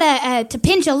 I've got to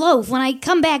pinch a loaf. When I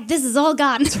come back, this is all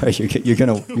gone. Sorry, you're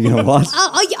gonna what?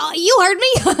 You heard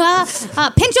me.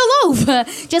 Pinch a loaf.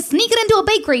 Just sneak it into a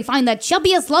bakery, find the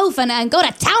chubbiest loaf, and go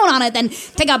to town on it, then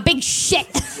take a big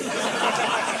shit.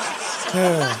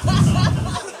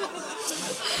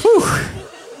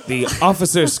 The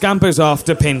officer scampers off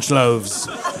to pinch loaves,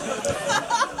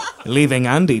 leaving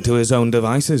Andy to his own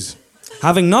devices.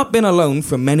 Having not been alone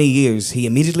for many years, he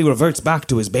immediately reverts back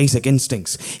to his basic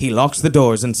instincts. He locks the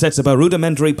doors and sets up a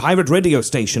rudimentary pirate radio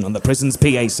station on the prison's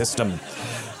PA system.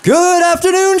 Good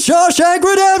afternoon, Shawshank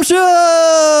Redemption!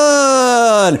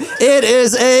 It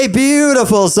is a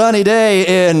beautiful sunny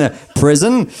day in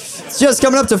prison. It's just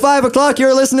coming up to 5 o'clock.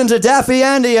 You're listening to Daffy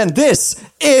Andy, and this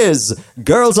is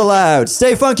Girls Aloud.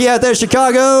 Stay funky out there,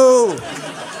 Chicago!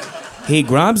 He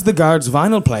grabs the guard's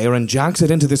vinyl player and jacks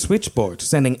it into the switchboard,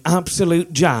 sending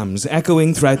absolute jams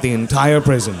echoing throughout the entire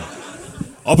prison.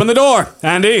 Open the door,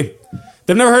 Andy.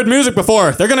 They've never heard music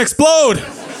before. They're gonna explode.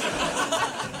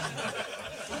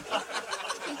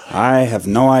 I have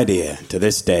no idea to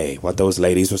this day what those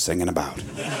ladies were singing about.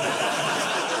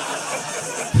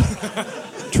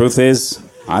 Truth is,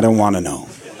 I don't want to know.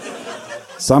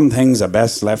 Some things are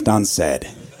best left unsaid.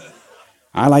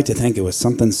 I like to think it was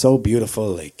something so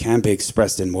beautiful it can't be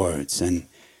expressed in words and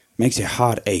makes your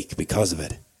heart ache because of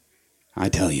it. I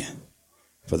tell you,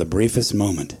 for the briefest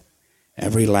moment,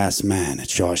 every last man at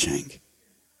Shawshank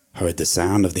heard the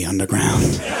sound of the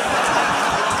underground.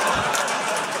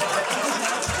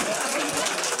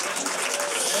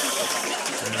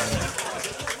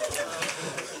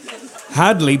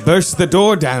 Hadley burst the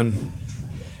door down.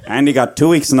 Andy got 2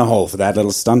 weeks in the hole for that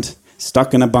little stunt.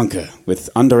 Stuck in a bunker with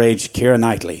underage Keira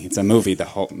Knightley. It's a movie, the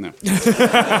whole... No.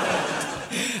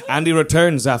 Andy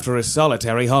returns after a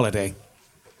solitary holiday.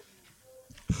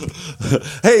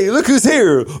 Hey, look who's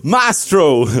here!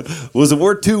 Maestro! Was it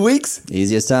worth 2 weeks?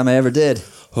 Easiest time I ever did.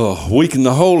 Oh, a week in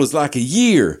the hole is like a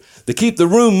year. They keep the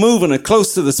room moving at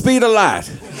close to the speed of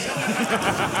light.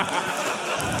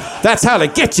 That's how they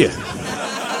get you.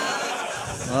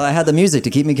 Well, I had the music to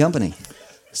keep me company.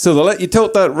 So they let you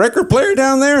tote that record player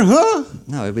down there, huh?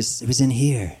 No, it was in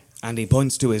here. And he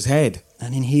points to his head.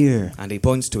 And in here. And he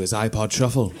points to his iPod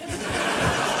Shuffle.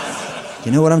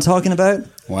 You know what I'm talking about?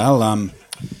 Well,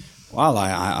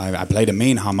 I played a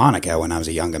mean harmonica when I was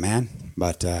a younger man,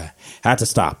 but had to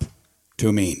stop.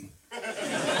 Too mean.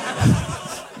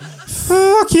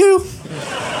 Fuck you.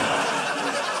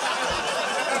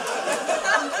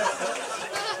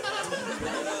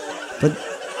 But...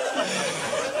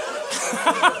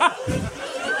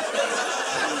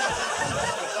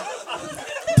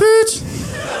 Bitch.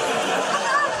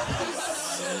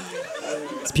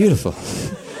 It's beautiful.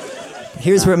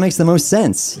 Here's where it makes the most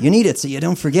sense. You need it so you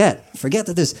don't forget. Forget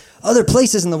that there's other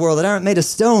places in the world that aren't made of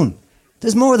stone.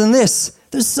 There's more than this.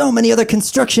 There's so many other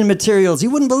construction materials.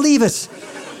 You wouldn't believe it.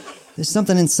 There's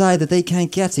something inside that they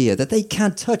can't get to you, that they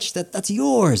can't touch, that's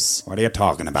yours. What are you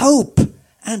talking about? Hope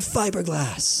and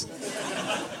fiberglass.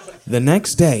 The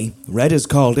next day, Red is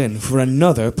called in for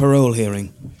another parole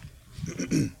hearing.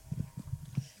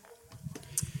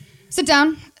 Sit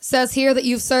down. It says here that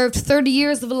you've served 30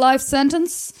 years of a life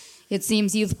sentence. It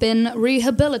seems you've been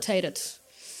rehabilitated.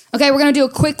 Okay, we're going to do a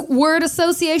quick word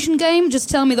association game. Just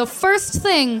tell me the first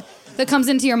thing that comes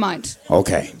into your mind.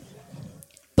 Okay.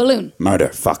 Balloon. Murder.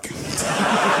 Fuck.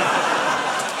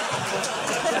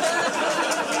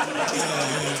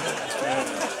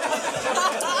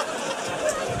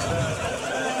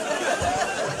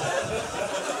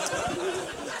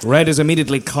 Red is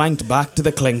immediately clanked back to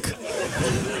the clink.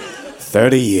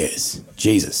 30 years.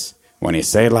 Jesus. When you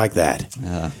say it like that.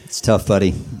 It's tough,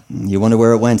 buddy. You wonder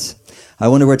where it went. I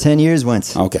wonder where 10 years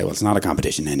went. Okay, well, it's not a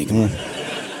competition, Andy. Come on.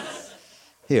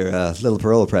 Here, a little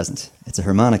parole present. It's a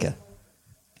harmonica.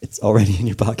 It's already in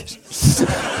your pocket.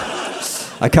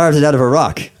 I carved it out of a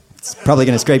rock. It's probably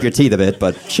going to scrape your teeth a bit,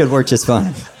 but should work just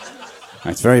fine.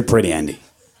 That's very pretty, Andy.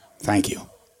 Thank you.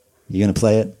 You going to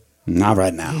play it? Not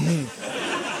right now.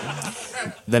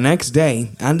 The next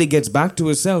day, Andy gets back to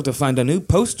his cell to find a new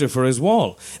poster for his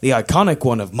wall. The iconic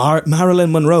one of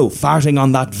Marilyn Monroe farting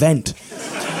on that vent.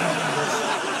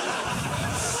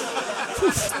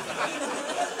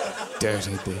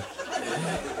 Dirty bit.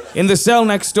 In the cell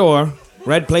next door,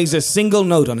 Red plays a single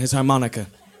note on his harmonica.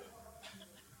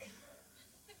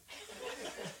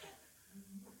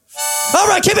 All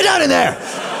right, keep it down in there!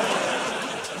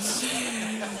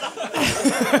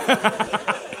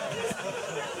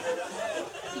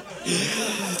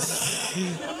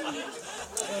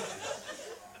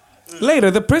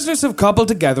 Later, the prisoners have cobbled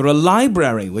together a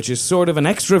library, which is sort of an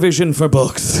extra vision for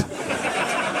books.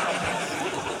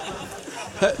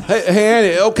 Hey,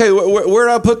 Andy, okay, where'd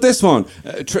I put this one?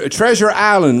 Treasure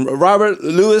Island, Robert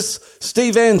Louis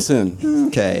Stevenson.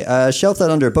 Okay, shelf that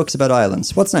under books about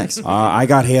islands. What's next? I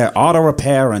got here auto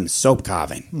repair and soap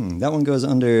carving. That one goes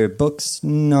under books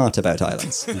not about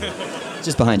islands.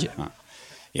 Just behind you.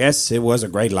 Yes, it was a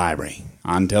great library.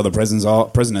 Until the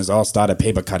prisoners all started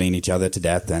paper cutting each other to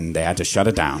death and they had to shut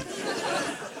it down.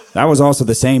 That was also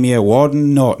the same year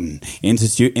Warden Norton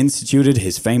instituted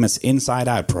his famous Inside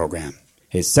Out program.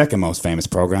 His second most famous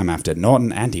program after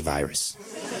Norton Antivirus.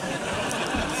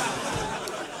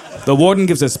 The warden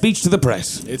gives a speech to the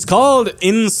press. It's called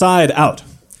Inside Out.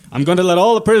 I'm going to let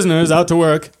all the prisoners out to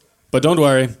work, but don't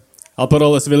worry. I'll put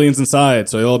all the civilians inside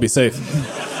so you'll all be safe.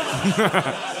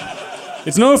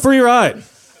 It's no free ride.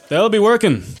 They'll be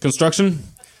working. Construction.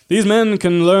 These men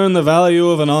can learn the value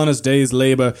of an honest day's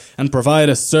labor and provide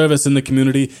a service in the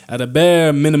community at a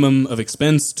bare minimum of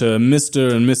expense to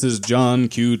Mr. and Mrs. John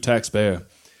Q. Taxpayer.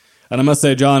 And I must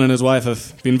say, John and his wife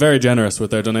have been very generous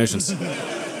with their donations.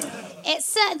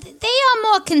 It's they are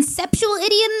more conceptual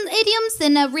idioms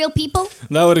than real people.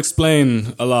 That would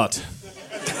explain a lot.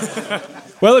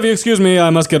 Well, if you excuse me, I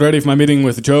must get ready for my meeting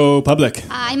with Joe Public.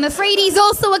 I'm afraid he's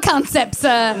also a concept,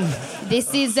 sir.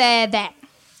 This is that.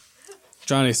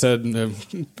 Johnny said...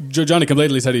 Johnny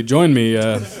completely said he'd join me.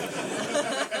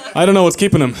 I don't know what's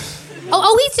keeping him.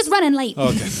 Oh, he's just running late.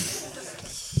 Okay.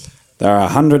 There are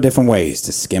 100 different ways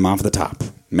to skim off the top.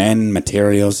 Men,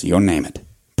 materials, you name it.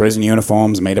 Prison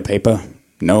uniforms made of paper,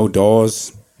 no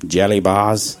doors, jelly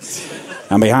bars.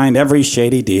 And behind every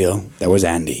shady deal, there was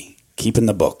Andy, keeping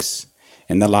the books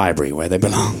in the library where they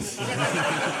belong.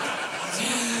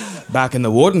 Back in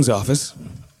the warden's office.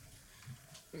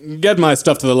 Get my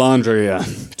stuff to the laundry.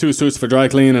 2 suits for dry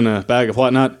clean and a bag of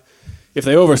whatnot. If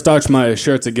they overstarch my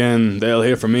shirts again, they'll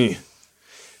hear from me.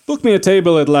 Book me a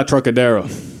table at La Trocadero.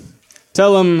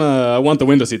 Tell them I want the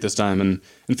window seat this time, and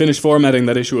finish formatting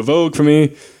that issue of Vogue for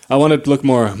me. I want it to look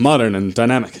more modern and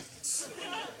dynamic.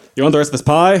 You want the rest of this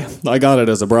pie? I got it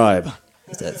as a bribe.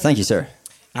 Thank you, sir.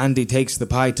 Andy takes the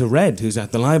pie to Red, who's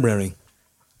at the library.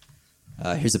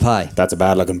 Here's the pie. That's a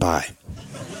bad-looking pie.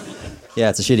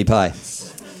 Yeah, it's a shitty pie.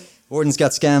 Warden's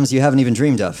got scams you haven't even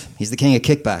dreamed of. He's the king of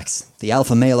kickbacks, the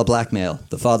alpha male of blackmail,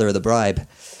 the father of the bribe.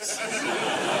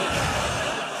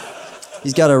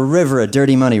 He's got a river of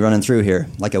dirty money running through here,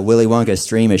 like a Willy Wonka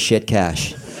stream of shit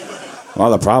cash.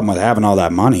 Well, the problem with having all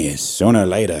that money is sooner or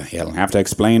later he'll have to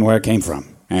explain where it came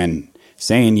from. And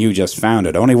saying you just found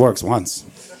it only works once.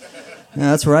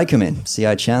 Yeah, that's where I come in. See,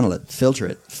 I channel it, filter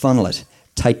it, funnel it,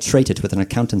 titrate it with an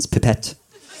accountant's pipette.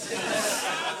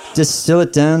 Distill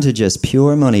it down to just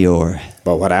pure money ore.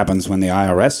 But what happens when the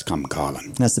IRS come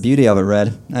calling? That's the beauty of it,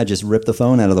 Red. I just rip the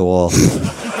phone out of the wall.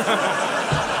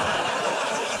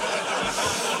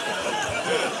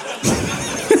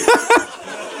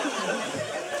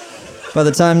 By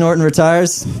the time Norton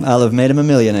retires, I'll have made him a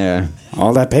millionaire.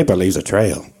 All that paper leaves a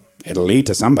trail. It'll lead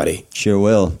to somebody. Sure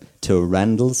will. To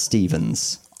Randall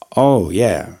Stevens. Oh,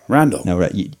 yeah, Randall. No,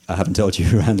 I haven't told you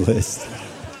who Randall is.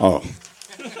 Oh.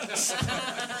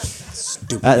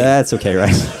 That's okay,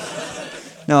 right?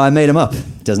 No, I made him up.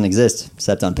 Doesn't exist,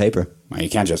 except on paper. Well, you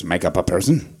can't just make up a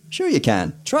person. Sure you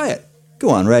can. Try it. Go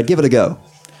on, Red, give it a go.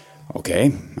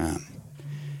 Okay.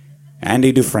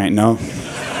 Andy Dufresne.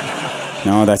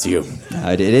 No, that's you.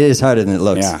 It is harder than it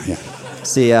looks. Yeah.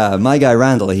 See, my guy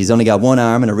Randall, he's only got one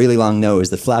arm and a really long nose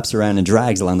that flaps around and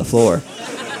drags along the floor.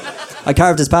 I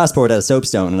carved his passport out of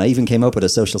soapstone, and I even came up with a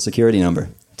social security number.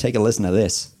 Take a listen to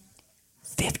this.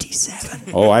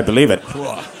 57. Oh, I believe it.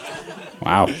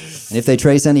 Wow. And if they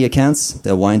trace any accounts,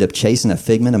 they'll wind up chasing a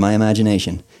figment of my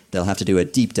imagination. They'll have to do a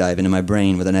deep dive into my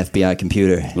brain with an FBI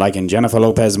computer. Like in Jennifer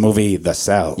Lopez's movie, The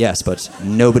Cell. Yes, but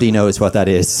nobody knows what that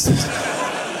is.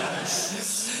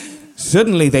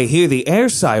 Suddenly they hear the air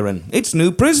siren. It's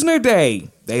New Prisoner Day.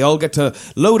 They all get to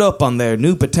load up on their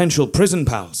new potential prison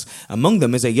pals. Among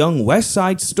them is a young West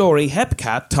Side Story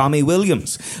hepcat, Tommy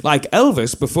Williams. Like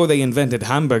Elvis before they invented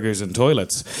hamburgers and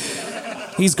toilets.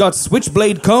 He's got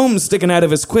switchblade combs sticking out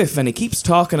of his quiff, and he keeps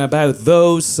talking about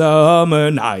those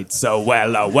summer nights. So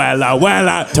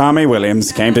wella. Tommy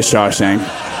Williams came to Shawshank.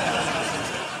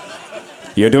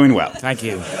 You're doing well. Thank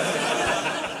you.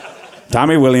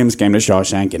 Tommy Williams came to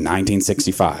Shawshank in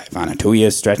 1965 on a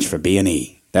 2-year stretch for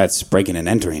B&E. That's breaking and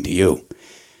entering to you,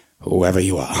 whoever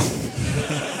you are.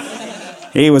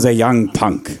 He was a young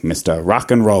punk, Mr.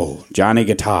 Rock and Roll, Johnny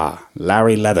Guitar,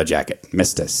 Larry Leatherjacket,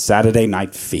 Mr. Saturday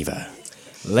Night Fever.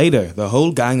 Later, the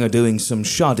whole gang are doing some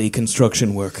shoddy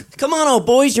construction work. Come on, old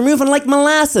boys, you're moving like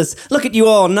molasses. Look at you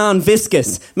all,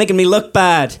 non-viscous, making me look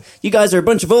bad. You guys are a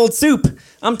bunch of old soup.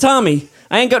 I'm Tommy.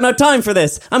 I ain't got no time for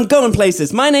this. I'm going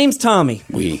places. My name's Tommy.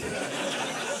 We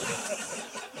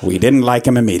didn't like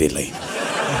him immediately.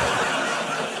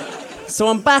 So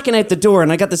I'm backing out the door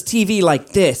and I got this TV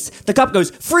like this. The cop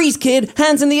goes, "Freeze, kid,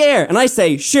 hands in the air." And I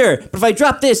say, "Sure, but if I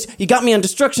drop this, you got me on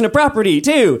destruction of property,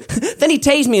 too." Then he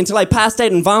tased me until I passed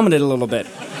out and vomited a little bit.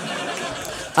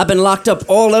 I've been locked up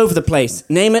all over the place.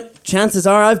 Name it, chances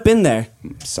are I've been there.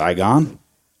 Saigon?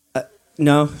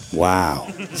 No.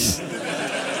 Wow.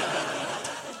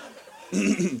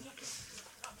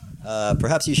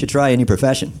 Perhaps you should try a new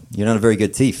profession. You're not a very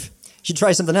good thief. You should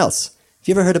try something else. Have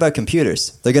you ever heard about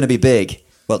computers? They're going to be big.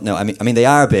 Well, no, I mean they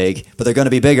are big, but they're going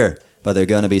to be bigger. But they're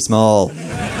going to be small.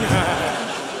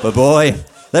 But boy,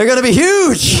 they're going to be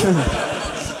huge!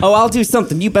 Oh, I'll do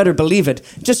something. You better believe it.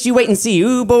 Just you wait and see.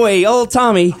 Ooh, boy, old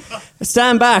Tommy.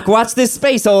 Stand back. Watch this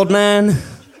space, old man.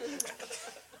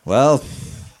 Well,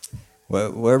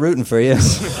 we're rooting for you.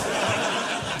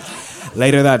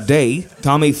 Later that day,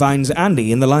 Tommy finds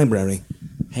Andy in the library.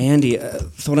 Hey, Andy,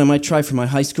 thought I might try for my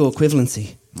high school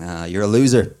equivalency. You're a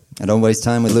loser. I don't waste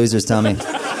time with losers, Tommy.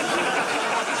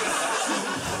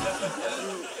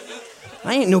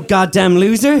 I ain't no goddamn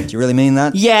loser. Do you really mean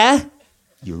that? Yeah.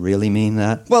 You really mean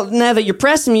that? Well, now that you're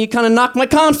pressing me, you kind of knocked my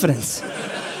confidence.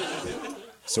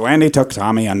 So Andy took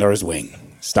Tommy under his wing,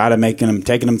 started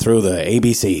taking him through the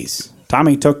ABCs.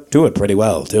 Tommy took to it pretty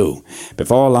well, too.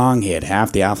 Before long, he had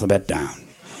half the alphabet down.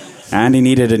 Andy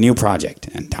needed a new project,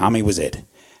 and Tommy was it.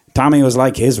 Tommy was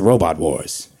like his Robot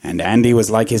Wars, and Andy was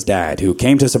like his dad, who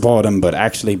came to support him but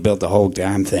actually built the whole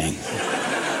damn thing.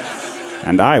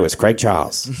 And I was Craig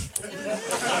Charles.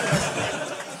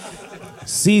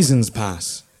 Seasons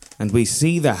pass, and we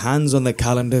see the hands on the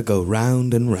calendar go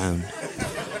round and round.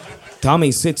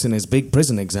 Tommy sits in his big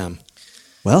prison exam.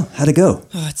 Well, how'd it go?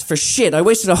 Oh, it's for shit. I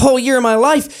wasted a whole year of my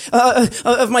life,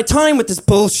 of my time with this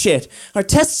bullshit. Are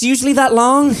tests usually that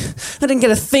long? I didn't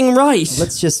get a thing right.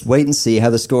 Let's just wait and see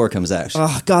how the score comes out.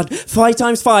 Oh, God. 5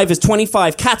 times 5 is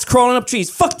 25. Cats crawling up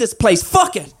trees. Fuck this place.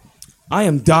 Fuck it. I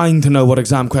am dying to know what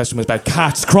exam question was about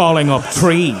cats crawling up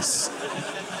trees.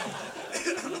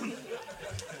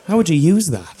 How would you use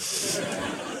that?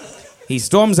 He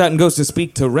storms out and goes to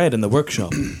speak to Red in the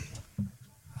workshop.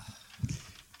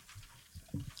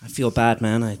 I feel bad,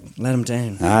 man. I let him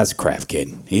down. That's crap,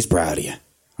 kid. He's proud of you.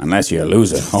 Unless you're a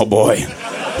loser. Oh, boy.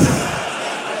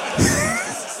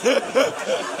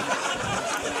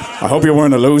 I hope you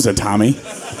weren't a loser, Tommy.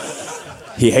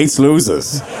 He hates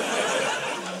losers.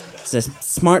 He's a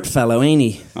smart fellow, ain't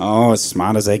he? Oh, as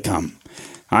smart as they come.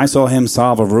 I saw him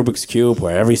solve a Rubik's Cube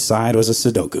where every side was a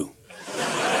Sudoku.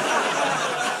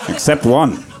 Except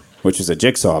one, which is a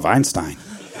jigsaw of Einstein.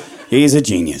 He's a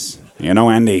genius. You know,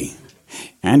 Andy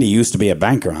used to be a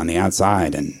banker on the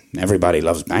outside, and everybody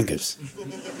loves bankers.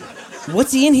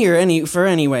 What's he in here for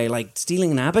anyway? Like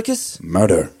stealing an abacus?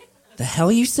 Murder. The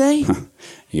hell you say?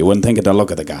 You wouldn't think it to look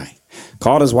at the guy.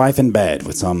 Caught his wife in bed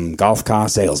with some golf car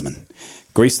salesman.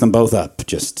 Greased them both up.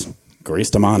 Just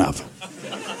greased them on up.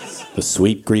 The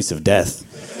sweet grease of death.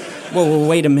 Whoa,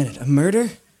 wait a minute. A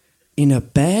murder? In a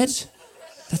bed?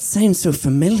 That sounds so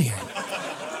familiar.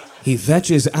 He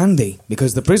fetches Andy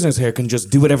because the prisoners here can just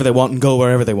do whatever they want and go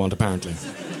wherever they want, apparently.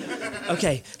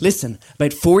 Okay, listen.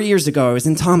 About 4 years ago, I was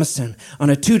in Thomastown on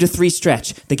a 2 to 3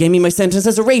 stretch. They gave me my sentence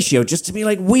as a ratio just to be,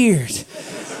 like, weird.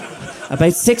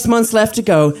 About 6 months left to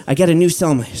go, I get a new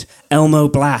cellmate, Elmo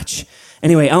Blatch.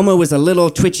 Anyway, Elmo was a little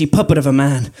twitchy puppet of a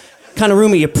man. Kind of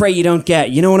roommate you pray you don't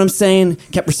get, you know what I'm saying?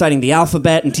 Kept reciting the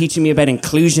alphabet and teaching me about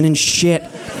inclusion and shit.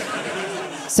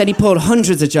 Said he pulled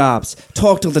hundreds of jobs.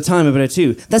 Talked all the time about it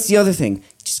too. That's the other thing.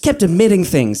 Just kept admitting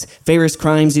things. Various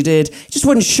crimes he did. He just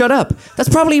wouldn't shut up. That's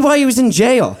probably why he was in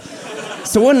jail.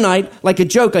 So one night, like a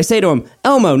joke, I say to him,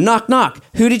 Elmo, knock, knock.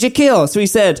 Who did you kill? So he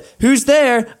said, who's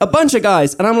there? A bunch of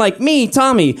guys. And I'm like, me,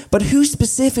 Tommy. But who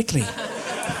specifically?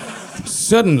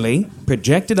 Suddenly,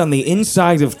 projected on the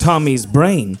inside of Tommy's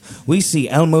brain, we see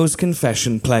Elmo's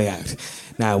confession play out.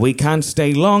 Now, we can't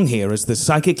stay long here as the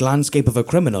psychic landscape of a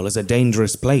criminal is a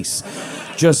dangerous place.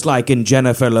 Just like in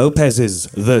Jennifer Lopez's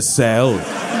The Cell.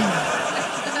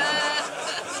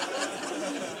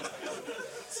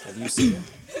 Have you seen it?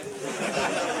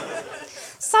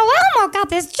 So Elmo got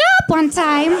this job one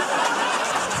time.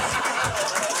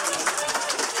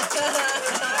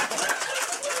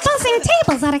 Bussing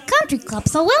tables at a country club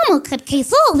so Elmo could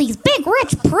case all these big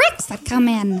rich pricks that come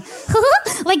in.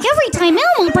 Like every time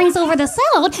Elmo brings over the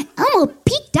salad, Elmo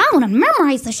peek down and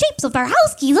memorize the shapes of their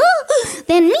house keys.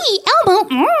 Then me, Elmo,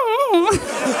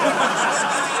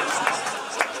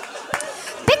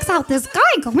 picks out this guy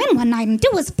go in one night and do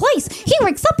his place. He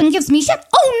wakes up and gives me shit.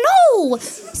 Oh no!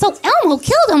 So Elmo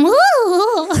killed him.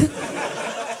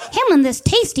 Him and this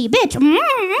tasty bitch.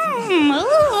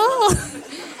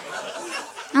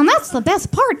 And that's the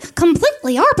best part,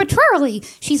 completely arbitrarily.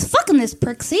 She's fucking this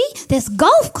prick, see? This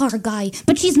golf car guy.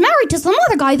 But she's married to some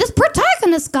other guy, this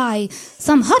protagonist guy.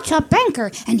 Some hotshot banker,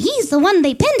 and he's the one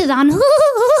they pinned it on.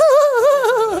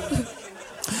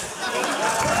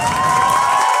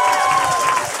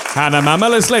 Hannah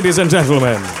Mamalis, ladies and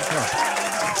gentlemen.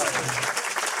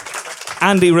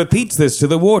 Andy repeats this to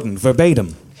the warden,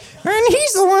 verbatim. And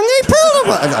he's the one they pulled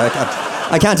him.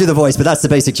 I can't do the voice, but that's the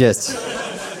basic gist.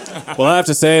 Well, I have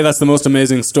to say, that's the most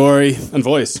amazing story and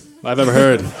voice I've ever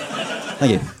heard.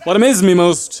 Thank you. What amazes me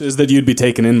most is that you'd be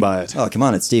taken in by it. Oh, come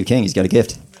on, it's Steve King. He's got a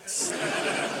gift.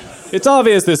 It's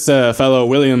obvious this fellow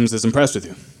Williams is impressed with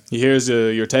you. He hears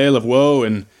your tale of woe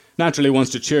and naturally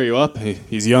wants to cheer you up.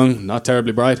 He's young, not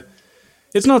terribly bright.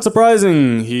 It's not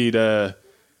surprising he'd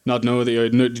not know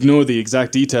the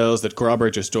exact details that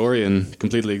corroborate your story and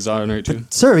completely exonerate you.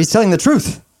 Sir, he's telling the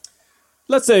truth.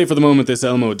 let's say for the moment this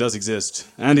Elmo does exist,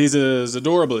 and he's as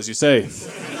adorable as you say.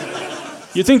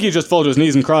 You'd think he'd just fall to his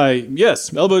knees and cry,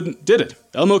 yes, Elmo did it.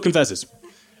 Elmo confesses.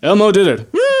 Elmo did it.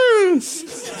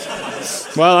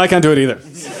 Well, I can't do it either.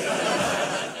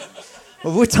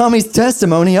 Well, with Tommy's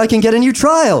testimony, I can get a new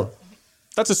trial.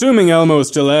 That's assuming Elmo's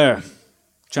still there.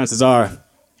 Chances are,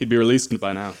 he'd be released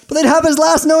by now. But they'd have his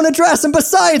last known address, and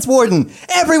besides, Warden,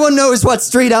 everyone knows what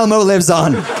street Elmo lives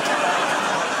on.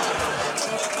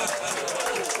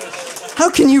 How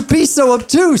can you be so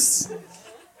obtuse?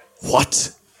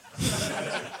 What?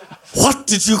 What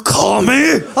did you call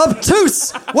me?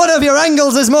 Obtuse! One of your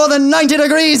angles is more than 90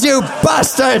 degrees, you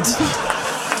bastard!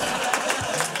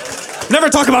 Never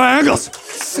talk about angles!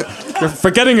 You're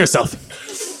forgetting yourself.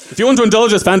 If you want to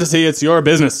indulge this fantasy, it's your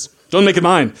business. Don't make it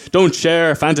mine. Don't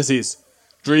share fantasies.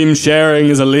 Dream sharing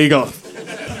is illegal.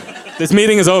 This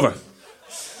meeting is over.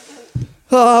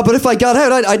 But if I got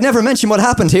out, I'd never mention what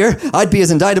happened here. I'd be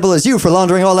as indictable as you for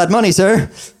laundering all that money, sir.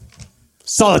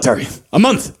 Solitary. A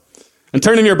month. And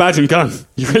turn in your badge and gun.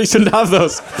 You really shouldn't have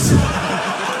those.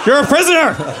 You're a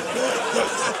prisoner!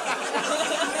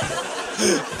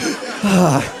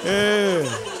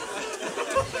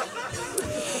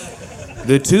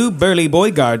 The two burly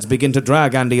boy guards begin to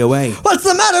drag Andy away. What's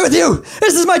the matter with you?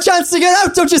 This is my chance to get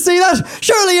out, don't you see that?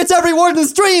 Surely it's every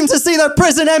warden's dream to see their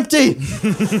prison empty.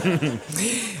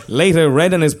 Later,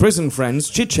 Red and his prison friends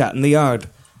chit-chat in the yard.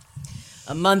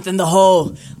 A month in the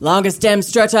hole. Longest damn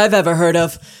stretch I've ever heard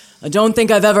of. I don't think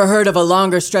I've ever heard of a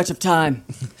longer stretch of time.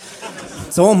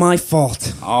 It's all my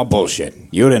fault. Oh, bullshit.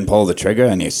 You didn't pull the trigger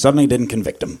and you suddenly didn't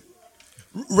convict him.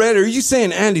 Red, are you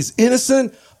saying Andy's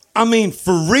innocent? I mean,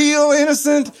 for real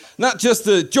innocent? Not just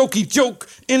the jokey joke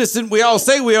innocent we all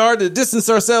say we are to distance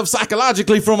ourselves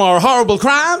psychologically from our horrible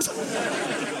crimes?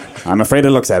 I'm afraid it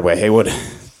looks that way, Haywood.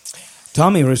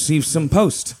 Tommy receives some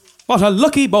post. What a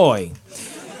lucky boy.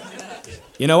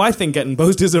 You know, I think getting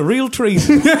post is a real treat.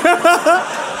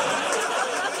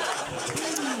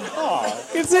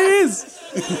 It is.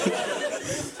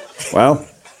 Well,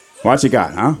 what you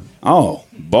got, huh? Oh,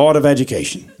 bored of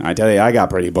education. I tell you, I got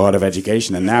pretty bored of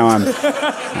education, and now I'm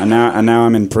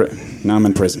in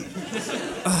prison.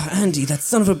 Oh, Andy, that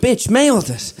son of a bitch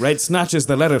mailed it. Red snatches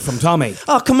the letter from Tommy.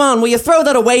 Oh, come on, will you throw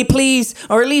that away, please?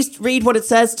 Or at least read what it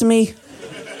says to me?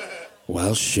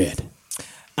 Well, shit.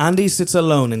 Andy sits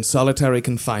alone in solitary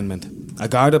confinement. A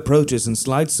guard approaches and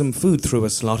slides some food through a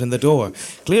slot in the door,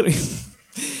 clearly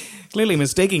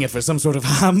mistaking it for some sort of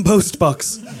ham post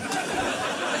box.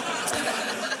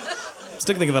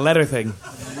 Still thinking of the letter thing.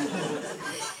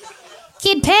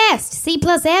 Kid passed. C+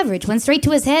 average. Went straight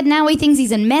to his head. Now he thinks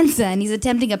he's in Mensa and he's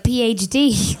attempting a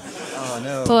PhD. Oh,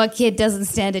 no. Poor kid doesn't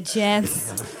stand a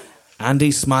chance. Andy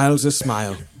smiles a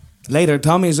smile. Later,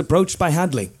 Tommy is approached by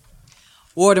Hadley.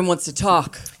 Warden wants to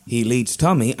talk. He leads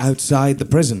Tommy outside the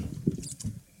prison.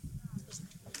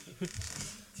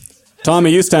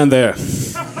 Tommy, you stand there.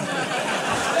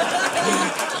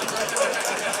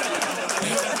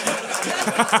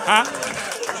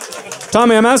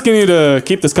 Tommy, I'm asking you to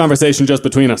keep this conversation just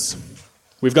between us.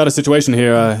 We've got a situation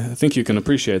here. I think you can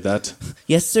appreciate that.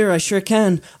 Yes, sir, I sure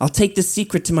can. I'll take this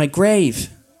secret to my grave.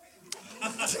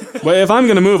 Well, if I'm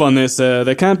going to move on this,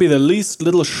 there can't be the least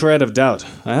little shred of doubt.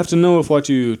 I have to know if what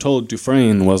you told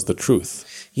Dufresne was the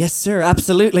truth. Yes, sir,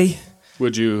 absolutely.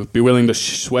 Would you be willing to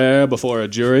swear before a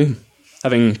jury,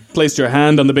 having placed your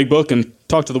hand on the big book and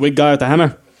talked to the wig guy with the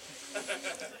hammer?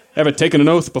 Ever taken an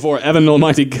oath before Evan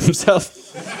Almighty himself?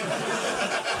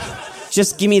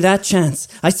 Just give me that chance.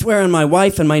 I swear on my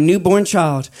wife and my newborn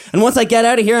child. And once I get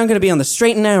out of here, I'm going to be on the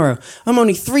straight and narrow. I'm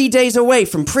only 3 days away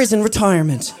from prison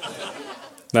retirement.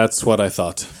 That's what I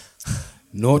thought.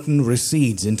 Norton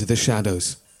recedes into the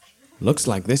shadows. Looks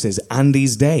like this is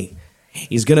Andy's day.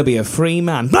 He's gonna be a free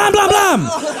man. Blam, blam, blam!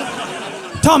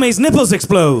 Tommy's nipples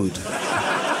explode.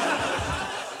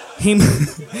 He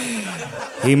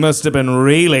must have been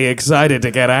really excited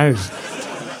to get out.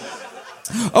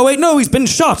 Oh wait, no, he's been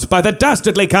shot by the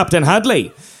dastardly Captain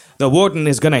Hadley. The warden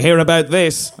is gonna hear about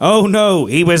this. Oh no,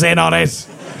 he was in on it.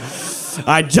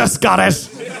 I just got it.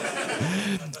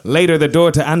 Later, the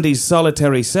door to Andy's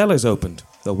solitary cell is opened.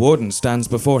 The warden stands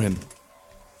before him.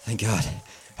 Thank God.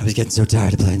 I was getting so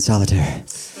tired of playing solitaire.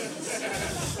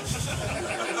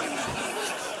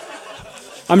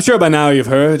 I'm sure by now you've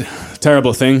heard.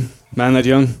 Terrible thing. Man that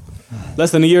young. Less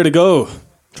than a year to go.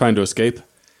 Trying to escape.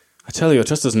 I tell you, it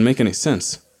just doesn't make any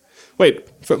sense. Wait,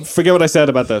 forget what I said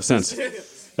about the sense.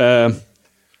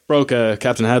 Broke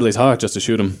Captain Hadley's heart just to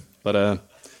shoot him. But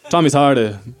Tommy's heart,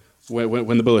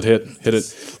 when the bullet hit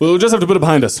it. We'll just have to put it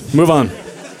behind us. Move on.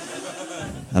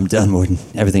 I'm done, Warden.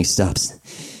 Everything stops.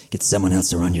 Get someone else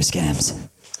to run your scams.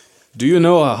 Do you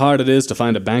know how hard it is to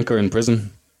find a banker in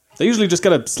prison? They usually just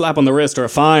get a slap on the wrist or a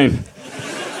fine.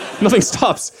 Nothing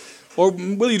stops. Or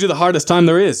will you do the hardest time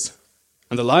there is?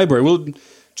 And the library, we'll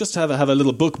just have a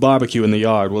little book barbecue in the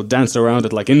yard. We'll dance around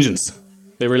it like Injuns.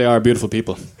 They really are beautiful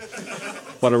people.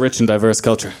 What a rich and diverse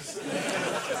culture.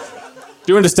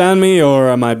 Do you understand me, or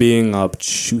am I being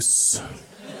obtuse?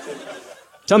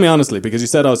 Tell me honestly, because you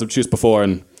said I was obtuse before,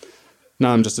 and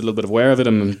now I'm just a little bit aware of it.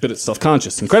 I'm a bit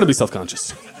self-conscious, incredibly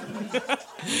self-conscious.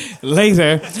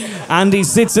 Later, Andy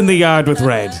sits in the yard with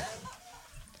Red.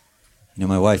 You know,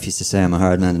 my wife used to say I'm a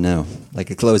hard man to know, like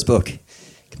a closed book.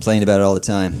 Complained about it all the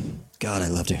time. God, I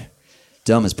loved her.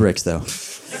 Dumb as bricks, though.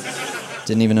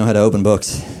 Didn't even know how to open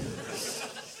books.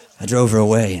 I drove her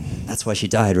away, and that's why she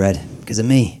died, Red. Because of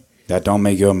me. That don't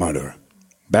make you a murderer.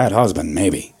 Bad husband,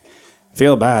 maybe.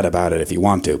 Feel bad about it if you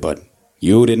want to, but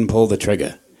you didn't pull the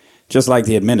trigger. Just like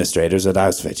the administrators at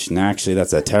Auschwitz. And actually,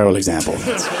 that's a terrible example.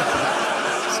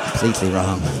 It's completely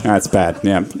wrong. That's bad.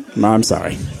 Yeah, I'm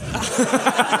sorry.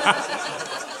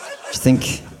 Do you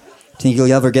think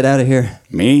you'll ever get out of here?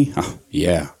 Me? Oh,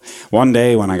 yeah. One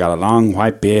day when I got a long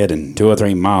white beard and 2 or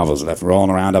 3 marvels left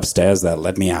rolling around upstairs, that'll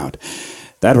let me out.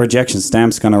 That rejection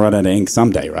stamp's gonna run out of ink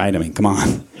someday, right? I mean, come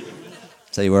on.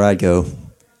 Tell you where I'd go.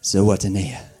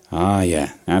 Zihuatanejo. Ah,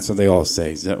 yeah. That's what they all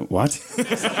say. What?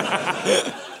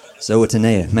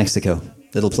 Zihuatanejo, Mexico.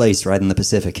 Little place right in the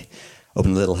Pacific.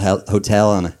 Open a little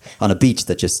hotel on a beach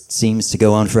that just seems to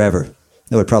go on forever.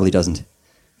 No, it probably doesn't.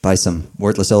 Buy some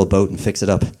worthless old boat and fix it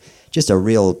up. Just a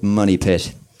real money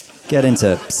pit. Get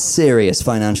into serious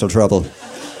financial trouble.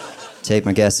 Take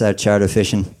my guests out charter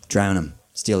fishing, drown them,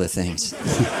 steal their things.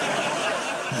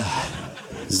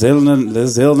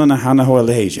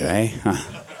 Zihuatanejo, eh?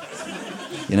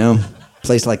 You know,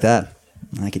 place like that,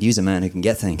 I could use a man who can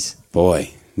get things.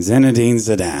 Boy, Zinedine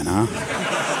Zidane, huh?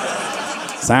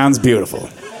 Sounds beautiful.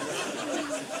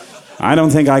 I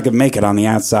don't think I could make it on the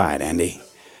outside, Andy.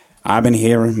 I've been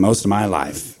here most of my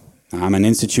life. I'm an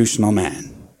institutional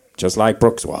man, just like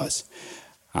Brooks was.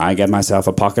 I get myself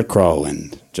a pocket crow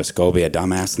and just go be a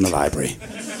dumbass in the library.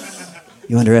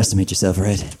 You underestimate yourself,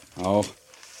 Red. Oh.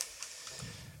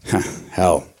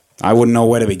 Hell, I wouldn't know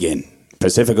where to begin.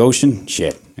 Pacific Ocean?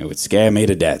 Shit, it would scare me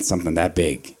to death, something that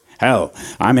big. Hell,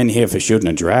 I'm in here for shooting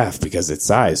a giraffe because its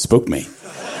size spooked me.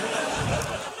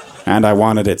 And I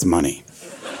wanted its money.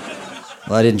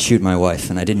 Well, I didn't shoot my wife,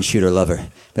 and I didn't shoot her lover.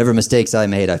 Whatever mistakes I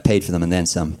made, I've paid for them and then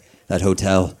some. That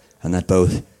hotel and that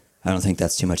boat, I don't think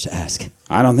that's too much to ask.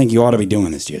 I don't think you ought to be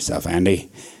doing this to yourself, Andy.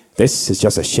 This is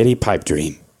just a shitty pipe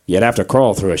dream. You'd have to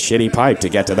crawl through a shitty pipe to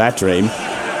get to that dream.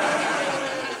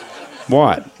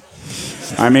 What?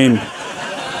 I mean,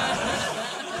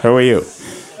 who are you?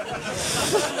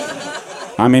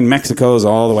 I mean, Mexico's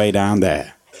all the way down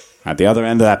there, at the other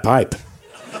end of that pipe.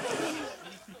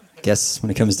 Guess when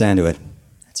it comes down to it,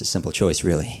 it's a simple choice,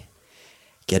 really.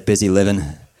 Get busy living,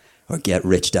 or get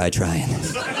rich, die trying.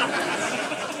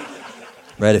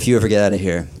 Red, if you ever get out of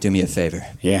here, do me a favor.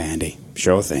 Yeah, Andy,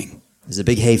 sure thing. There's a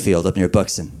big hayfield up near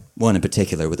Buxton, one in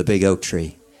particular with a big oak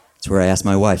tree. It's where I asked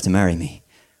my wife to marry me.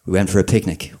 We went for a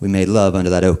picnic. We made love under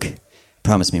that oak.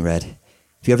 Promise me, Red.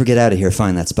 If you ever get out of here,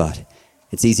 find that spot.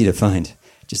 It's easy to find.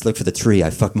 Just look for the tree I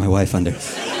fucked my wife under.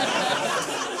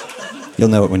 You'll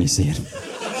know it when you see it.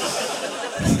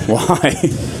 Why?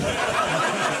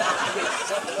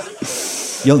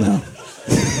 You'll know.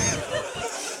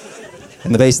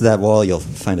 In the base of that wall, you'll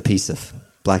find a piece of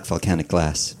black volcanic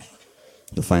glass.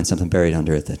 You'll find something buried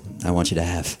under it that I want you to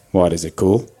have. What, is it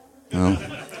cool? Well,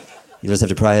 you'll just have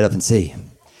to pry it up and see.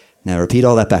 Now repeat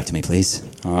all that back to me, please.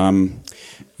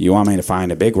 You want me to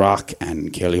find a big rock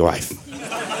and kill your wife?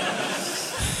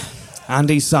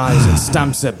 Andy sighs and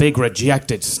stamps a big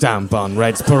rejected stamp on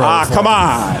Red's parole form. Come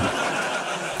on!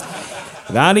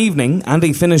 That evening,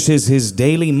 Andy finishes his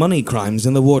daily money crimes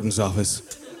in the warden's office.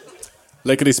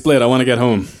 Lickety split, I want to get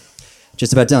home.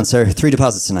 Just about done, sir. 3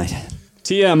 deposits tonight.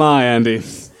 TMI, Andy.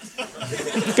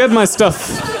 Get my stuff.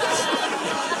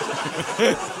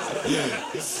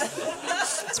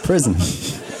 It's prison.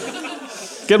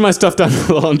 Get my stuff down to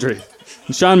the laundry.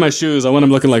 And shine my shoes, I want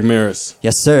them looking like mirrors.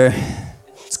 Yes, sir.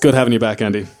 It's good having you back,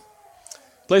 Andy.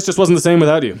 Place just wasn't the same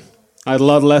without you. I had a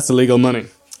lot less illegal money.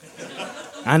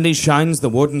 Andy shines the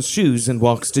warden's shoes and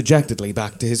walks dejectedly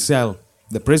back to his cell.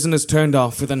 The prison is turned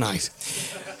off for the night.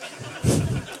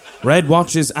 Red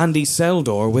watches Andy's cell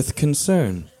door with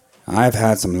concern. I've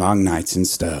had some long nights in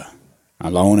stir,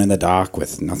 alone in the dark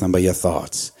with nothing but your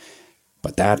thoughts.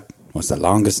 But that was the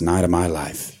longest night of my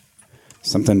life.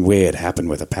 Something weird happened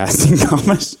with a passing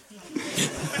comet.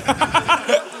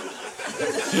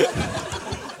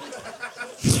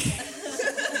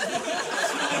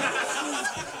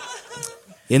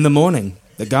 In the morning,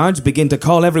 the guards begin to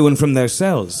call everyone from their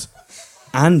cells.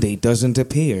 Andy doesn't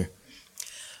appear.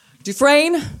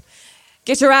 Dufresne,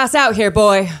 get your ass out here,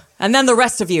 boy, and then the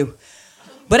rest of you.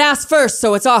 But ask first,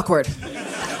 so it's awkward.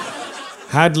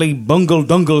 Hadley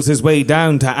bungle-dungles his way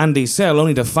down to Andy's cell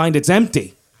only to find it's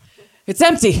empty. It's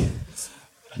empty.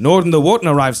 Norden the Warden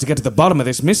arrives to get to the bottom of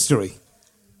this mystery.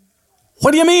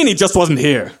 What do you mean he just wasn't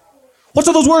here? What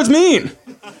do those words mean?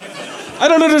 I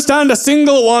don't understand a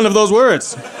single one of those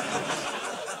words.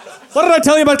 What did I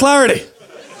tell you about Clarity?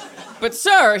 But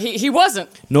sir, he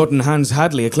wasn't. Norton hands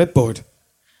Hadley a clipboard.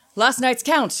 Last night's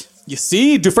count. You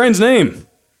see Dufresne's name.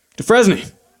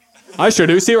 Dufresne. I sure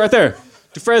do. See it right there.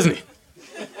 Dufresne.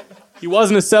 He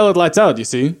was in his cell at lights out, you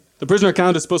see. The prisoner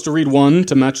count is supposed to read 1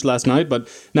 to match last night, but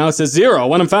now it says 0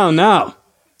 when I'm found now.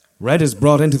 Red is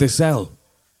brought into the cell.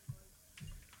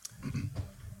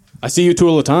 I see you two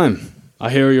all the time. I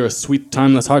hear your sweet,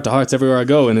 timeless heart-to-hearts everywhere I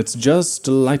go, and it's just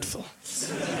delightful.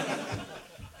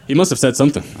 He must have said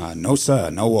something. No,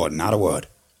 sir. No word. Not a word.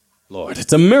 Lord,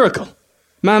 it's a miracle.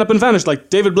 Man up and vanished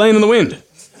like David Blaine in the wind.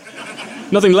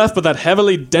 Nothing left but that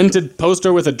heavily dented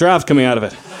poster with a draft coming out of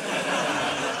it.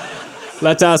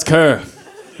 Let's ask her.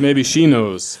 Maybe she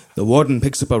knows. The warden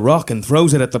picks up a rock and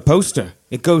throws it at the poster.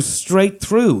 It goes straight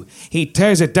through. He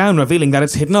tears it down, revealing that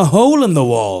it's hidden a hole in the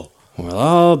wall. Well,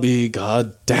 I'll be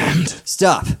goddamned.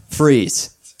 Stop.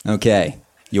 Freeze. Okay.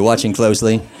 You watching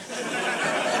closely?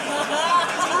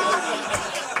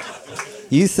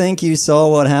 You think you saw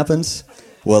what happened?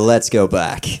 Well, let's go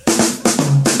back.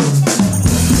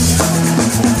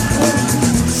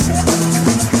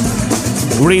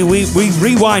 We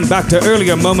rewind back to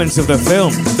earlier moments of the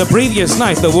film. The previous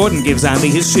night, the warden gives Andy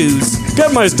his shoes.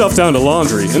 Get my stuff down to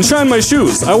laundry and shine my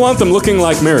shoes. I want them looking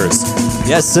like mirrors.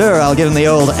 Yes, sir. I'll give him the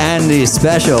old Andy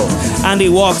special. Andy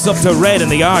walks up to Red in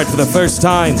the yard for the first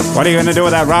time. What are you going to do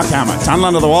with that rock hammer? Tunnel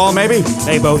under the wall, maybe?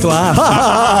 They both laugh.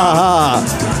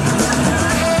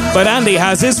 But Andy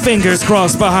has his fingers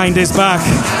crossed behind his back.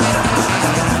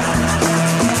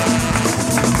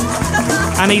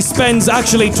 And he spends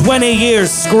actually 20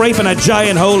 years scraping a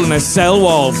giant hole in his cell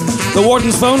wall. The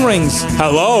warden's phone rings.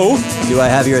 Hello? Do I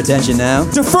have your attention now?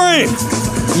 Dufresne!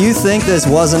 You think this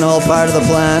wasn't all part of the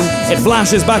plan? It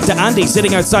flashes back to Andy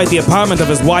sitting outside the apartment of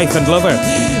his wife and lover.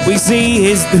 We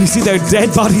see their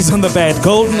dead bodies on the bed,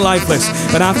 cold and lifeless.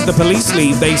 But after the police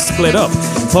leave, they split up,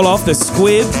 pull off the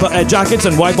squib jackets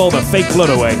and wipe all the fake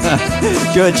blood away.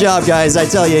 Good job, guys. I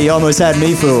tell you, you almost had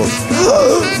me fooled.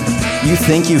 You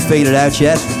think you figured it out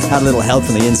yet? Had a little help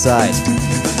from the inside.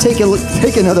 Take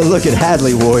another look at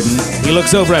Hadley, Warden. He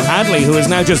looks over at Hadley, who is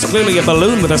now just clearly a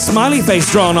balloon with a smiley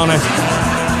face drawn on it.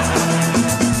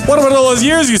 What about all those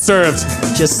years you served?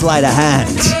 Just sleight of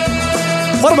hand.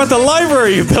 What about the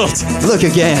library you built? Look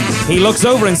again. He looks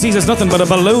over and sees it's nothing but a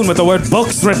balloon with the word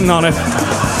books written on it.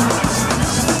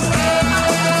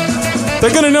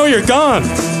 They're gonna know you're gone.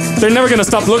 They're never gonna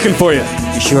stop looking for you.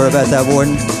 You sure about that,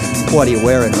 Warden? What are you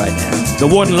wearing right now? The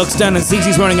warden looks down and sees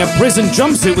he's wearing a prison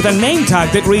jumpsuit with a name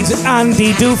tag that reads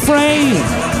Andy Dufresne.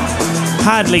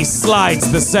 Hadley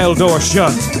slides the cell door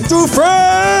shut.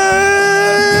 Dufresne!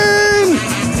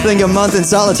 Think a month in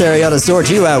solitary ought to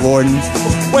sort you out, Warden.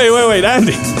 Wait,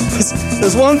 Andy.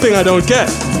 There's one thing I don't get.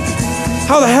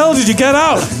 How the hell did you get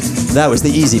out? That was the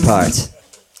easy part.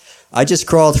 I just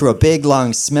crawled through a big,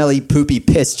 long, smelly, poopy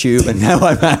piss tube, and now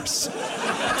I'm out.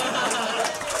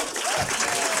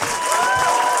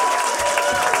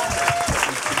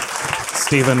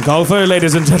 Stephen Colfer,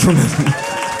 ladies and gentlemen.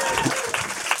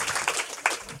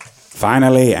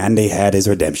 Finally, Andy had his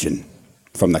redemption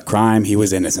from the crime he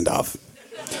was innocent of.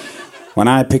 When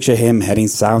I picture him heading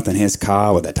south in his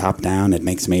car with the top down, it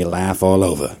makes me laugh all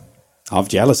over. Of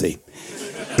jealousy.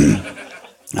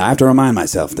 I have to remind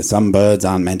myself that some birds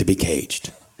aren't meant to be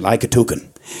caged. Like a toucan.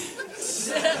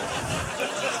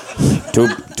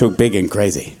 Too big and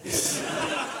crazy.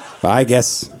 But I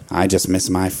guess I just miss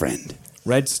my friend.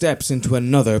 Red steps into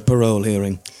another parole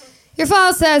hearing. Your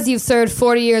file says you've served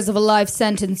 40 years of a life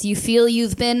sentence. You feel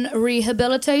you've been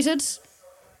rehabilitated?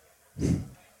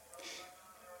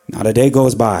 Not a day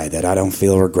goes by that I don't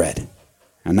feel regret.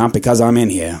 And not because I'm in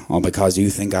here, or because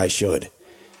you think I should.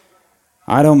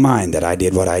 I don't mind that I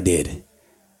did what I did.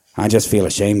 I just feel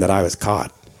ashamed that I was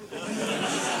caught.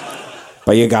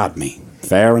 But you got me,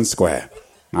 fair and square.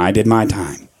 I did my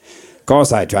time. Of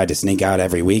course I tried to sneak out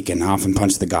every week and often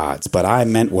punch the guards, but I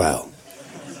meant well.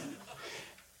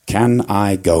 Can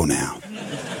I go now?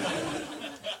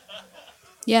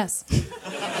 Yes.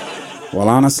 Well,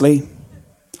 honestly,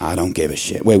 I don't give a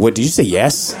shit. Wait, what, did you say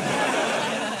yes?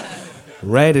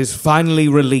 Red is finally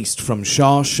released from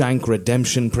Shawshank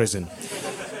Redemption Prison.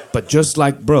 But just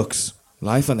like Brooks,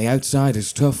 Life on the outside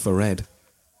is tough for Red.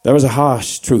 There was a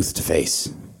harsh truth to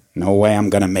face. No way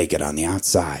I'm gonna make it on the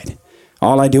outside.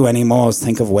 All I do anymore is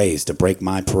think of ways to break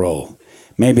my parole.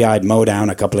 Maybe I'd mow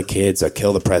down a couple of kids or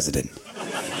kill the president.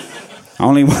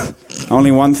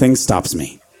 Only one thing stops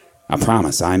me. A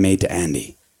promise I made to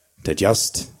Andy. To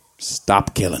just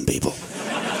stop killing people.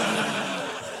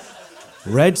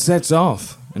 Red sets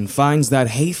off and finds that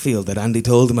hayfield that Andy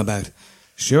told him about.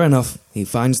 Sure enough, he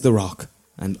finds the rock,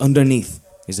 and underneath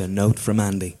is a note from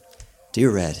Andy.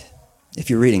 Dear Red, if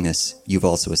you're reading this, you've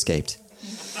also escaped.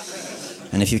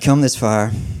 And if you've come this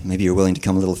far, maybe you're willing to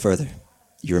come a little further.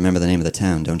 You remember the name of the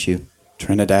town, don't you?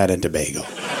 Trinidad and Tobago.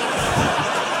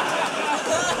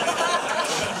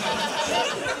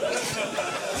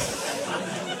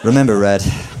 Remember, Red,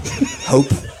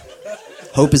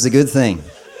 hope is a good thing.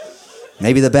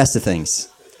 Maybe the best of things.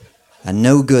 And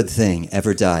no good thing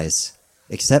ever dies,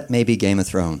 except maybe Game of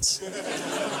Thrones.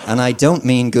 And I don't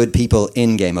mean good people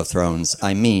in Game of Thrones.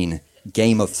 I mean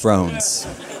Game of Thrones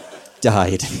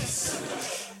died.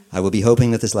 I will be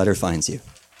hoping that this letter finds you.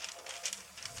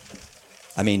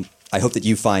 I hope that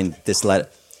you find this letter.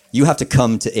 You have to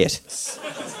come to it.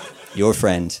 Your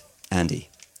friend, Andy.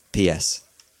 P.S.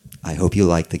 I hope you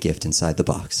like the gift inside the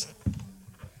box.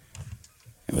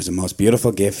 It was the most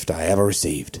beautiful gift I ever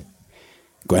received.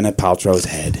 Gwyneth Paltrow's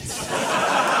head.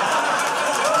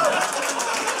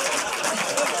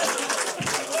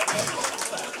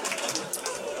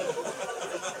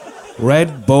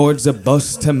 Red boards a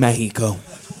bus to Mexico.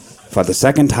 For the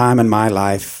second time in my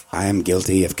life, I am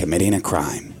guilty of committing a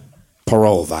crime.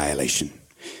 Parole violation.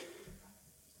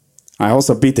 I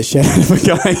also beat the shit out of a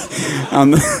guy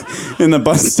in the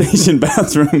bus station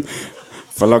bathroom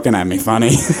for looking at me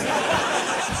funny.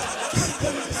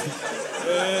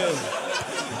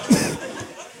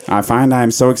 I find I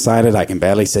am so excited I can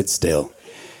barely sit still.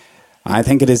 I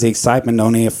think it is the excitement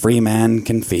only a free man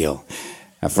can feel.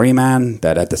 A free man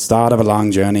that at the start of a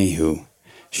long journey who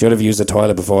should have used the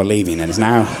toilet before leaving and is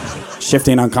now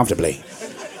shifting uncomfortably.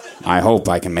 I hope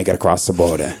I can make it across the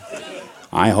border.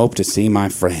 I hope to see my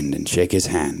friend and shake his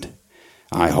hand.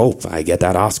 I hope I get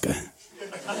that Oscar.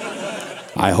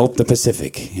 I hope the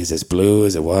Pacific is as blue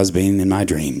as it was being in my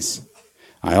dreams.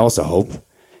 I also hope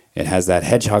it has that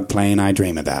hedgehog plane I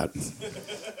dream about.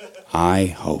 I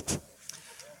hope.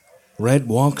 Red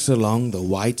walks along the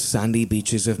white sandy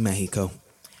beaches of Mexico,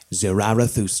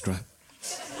 Zarathustra.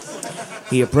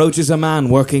 He approaches a man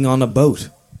working on a boat.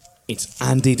 It's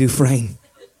Andy Dufresne.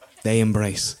 They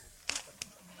embrace.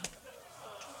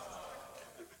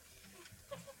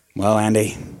 Well,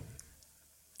 Andy,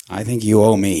 I think you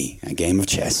owe me a game of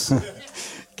chess.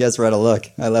 Guess where to look.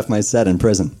 I left my set in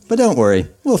prison. But don't worry,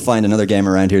 we'll find another game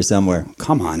around here somewhere.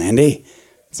 Come on, Andy.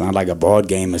 It's not like a board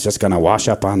game that's just going to wash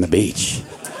up on the beach.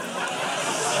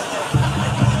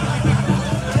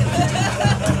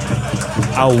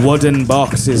 A wooden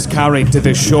box is carried to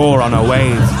the shore on a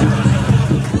wave.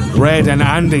 Red and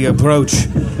Andy approach.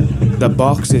 The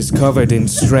box is covered in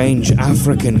strange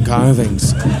African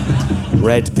carvings.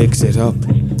 Red picks it up.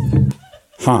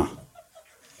 Huh.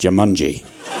 Jumanji.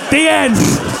 The end!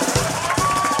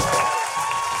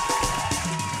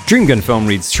 Dreamgun Film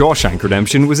Reads Shawshank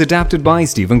Redemption was adapted by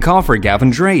Stephen Colfer, Gavin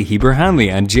Dre, Heber Hanley,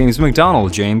 and James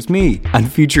McDonald, James Mee, and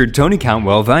featured Tony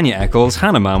Cantwell, Vanya Eccles,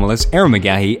 Hannah Mamelis, Erin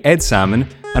McGahey, Ed Salmon,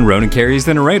 and Ronan Carey as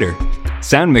the narrator.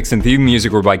 Sound mix and theme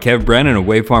music were by Kev Brennan of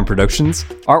Waveform Productions.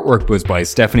 Artwork was by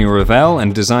Stephanie Ravel,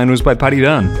 and design was by Paddy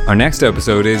Dunn. Our next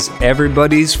episode is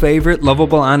everybody's favourite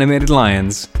lovable animated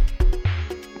lions,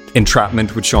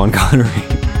 Entrapment with Sean Connery.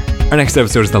 Our next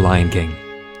episode is The Lion King.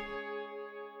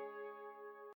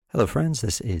 Hello friends,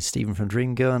 this is Stephen from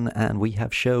Dreamgun, and we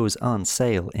have shows on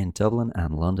sale in Dublin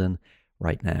and London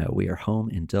right now. We are home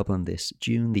in Dublin this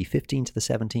June the 15th to the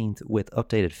 17th with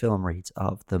updated film reads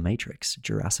of The Matrix,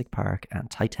 Jurassic Park and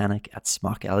Titanic at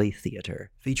Smock Alley Theatre,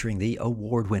 featuring the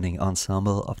award-winning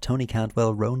ensemble of Tony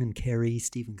Cantwell, Ronan Carey,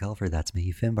 Stephen Colfer, that's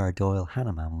me, Finbar Doyle,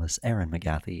 Hannah Mamelis, Erin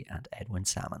McGathy and Edwin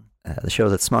Salmon. The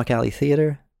show's at Smock Alley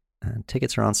Theatre, and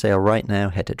tickets are on sale right now.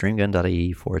 Head to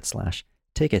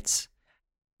dreamgun.ie/tickets.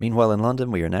 Meanwhile, in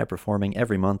London, we are now performing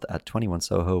every month at 21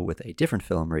 Soho with a different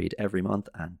film read every month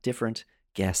and different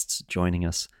guests joining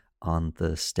us on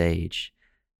the stage.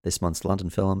 This month's London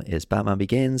film is Batman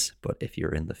Begins, but if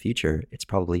you're in the future, it's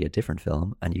probably a different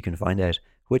film, and you can find out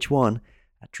which one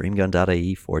at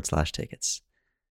dreamgun.ie/tickets.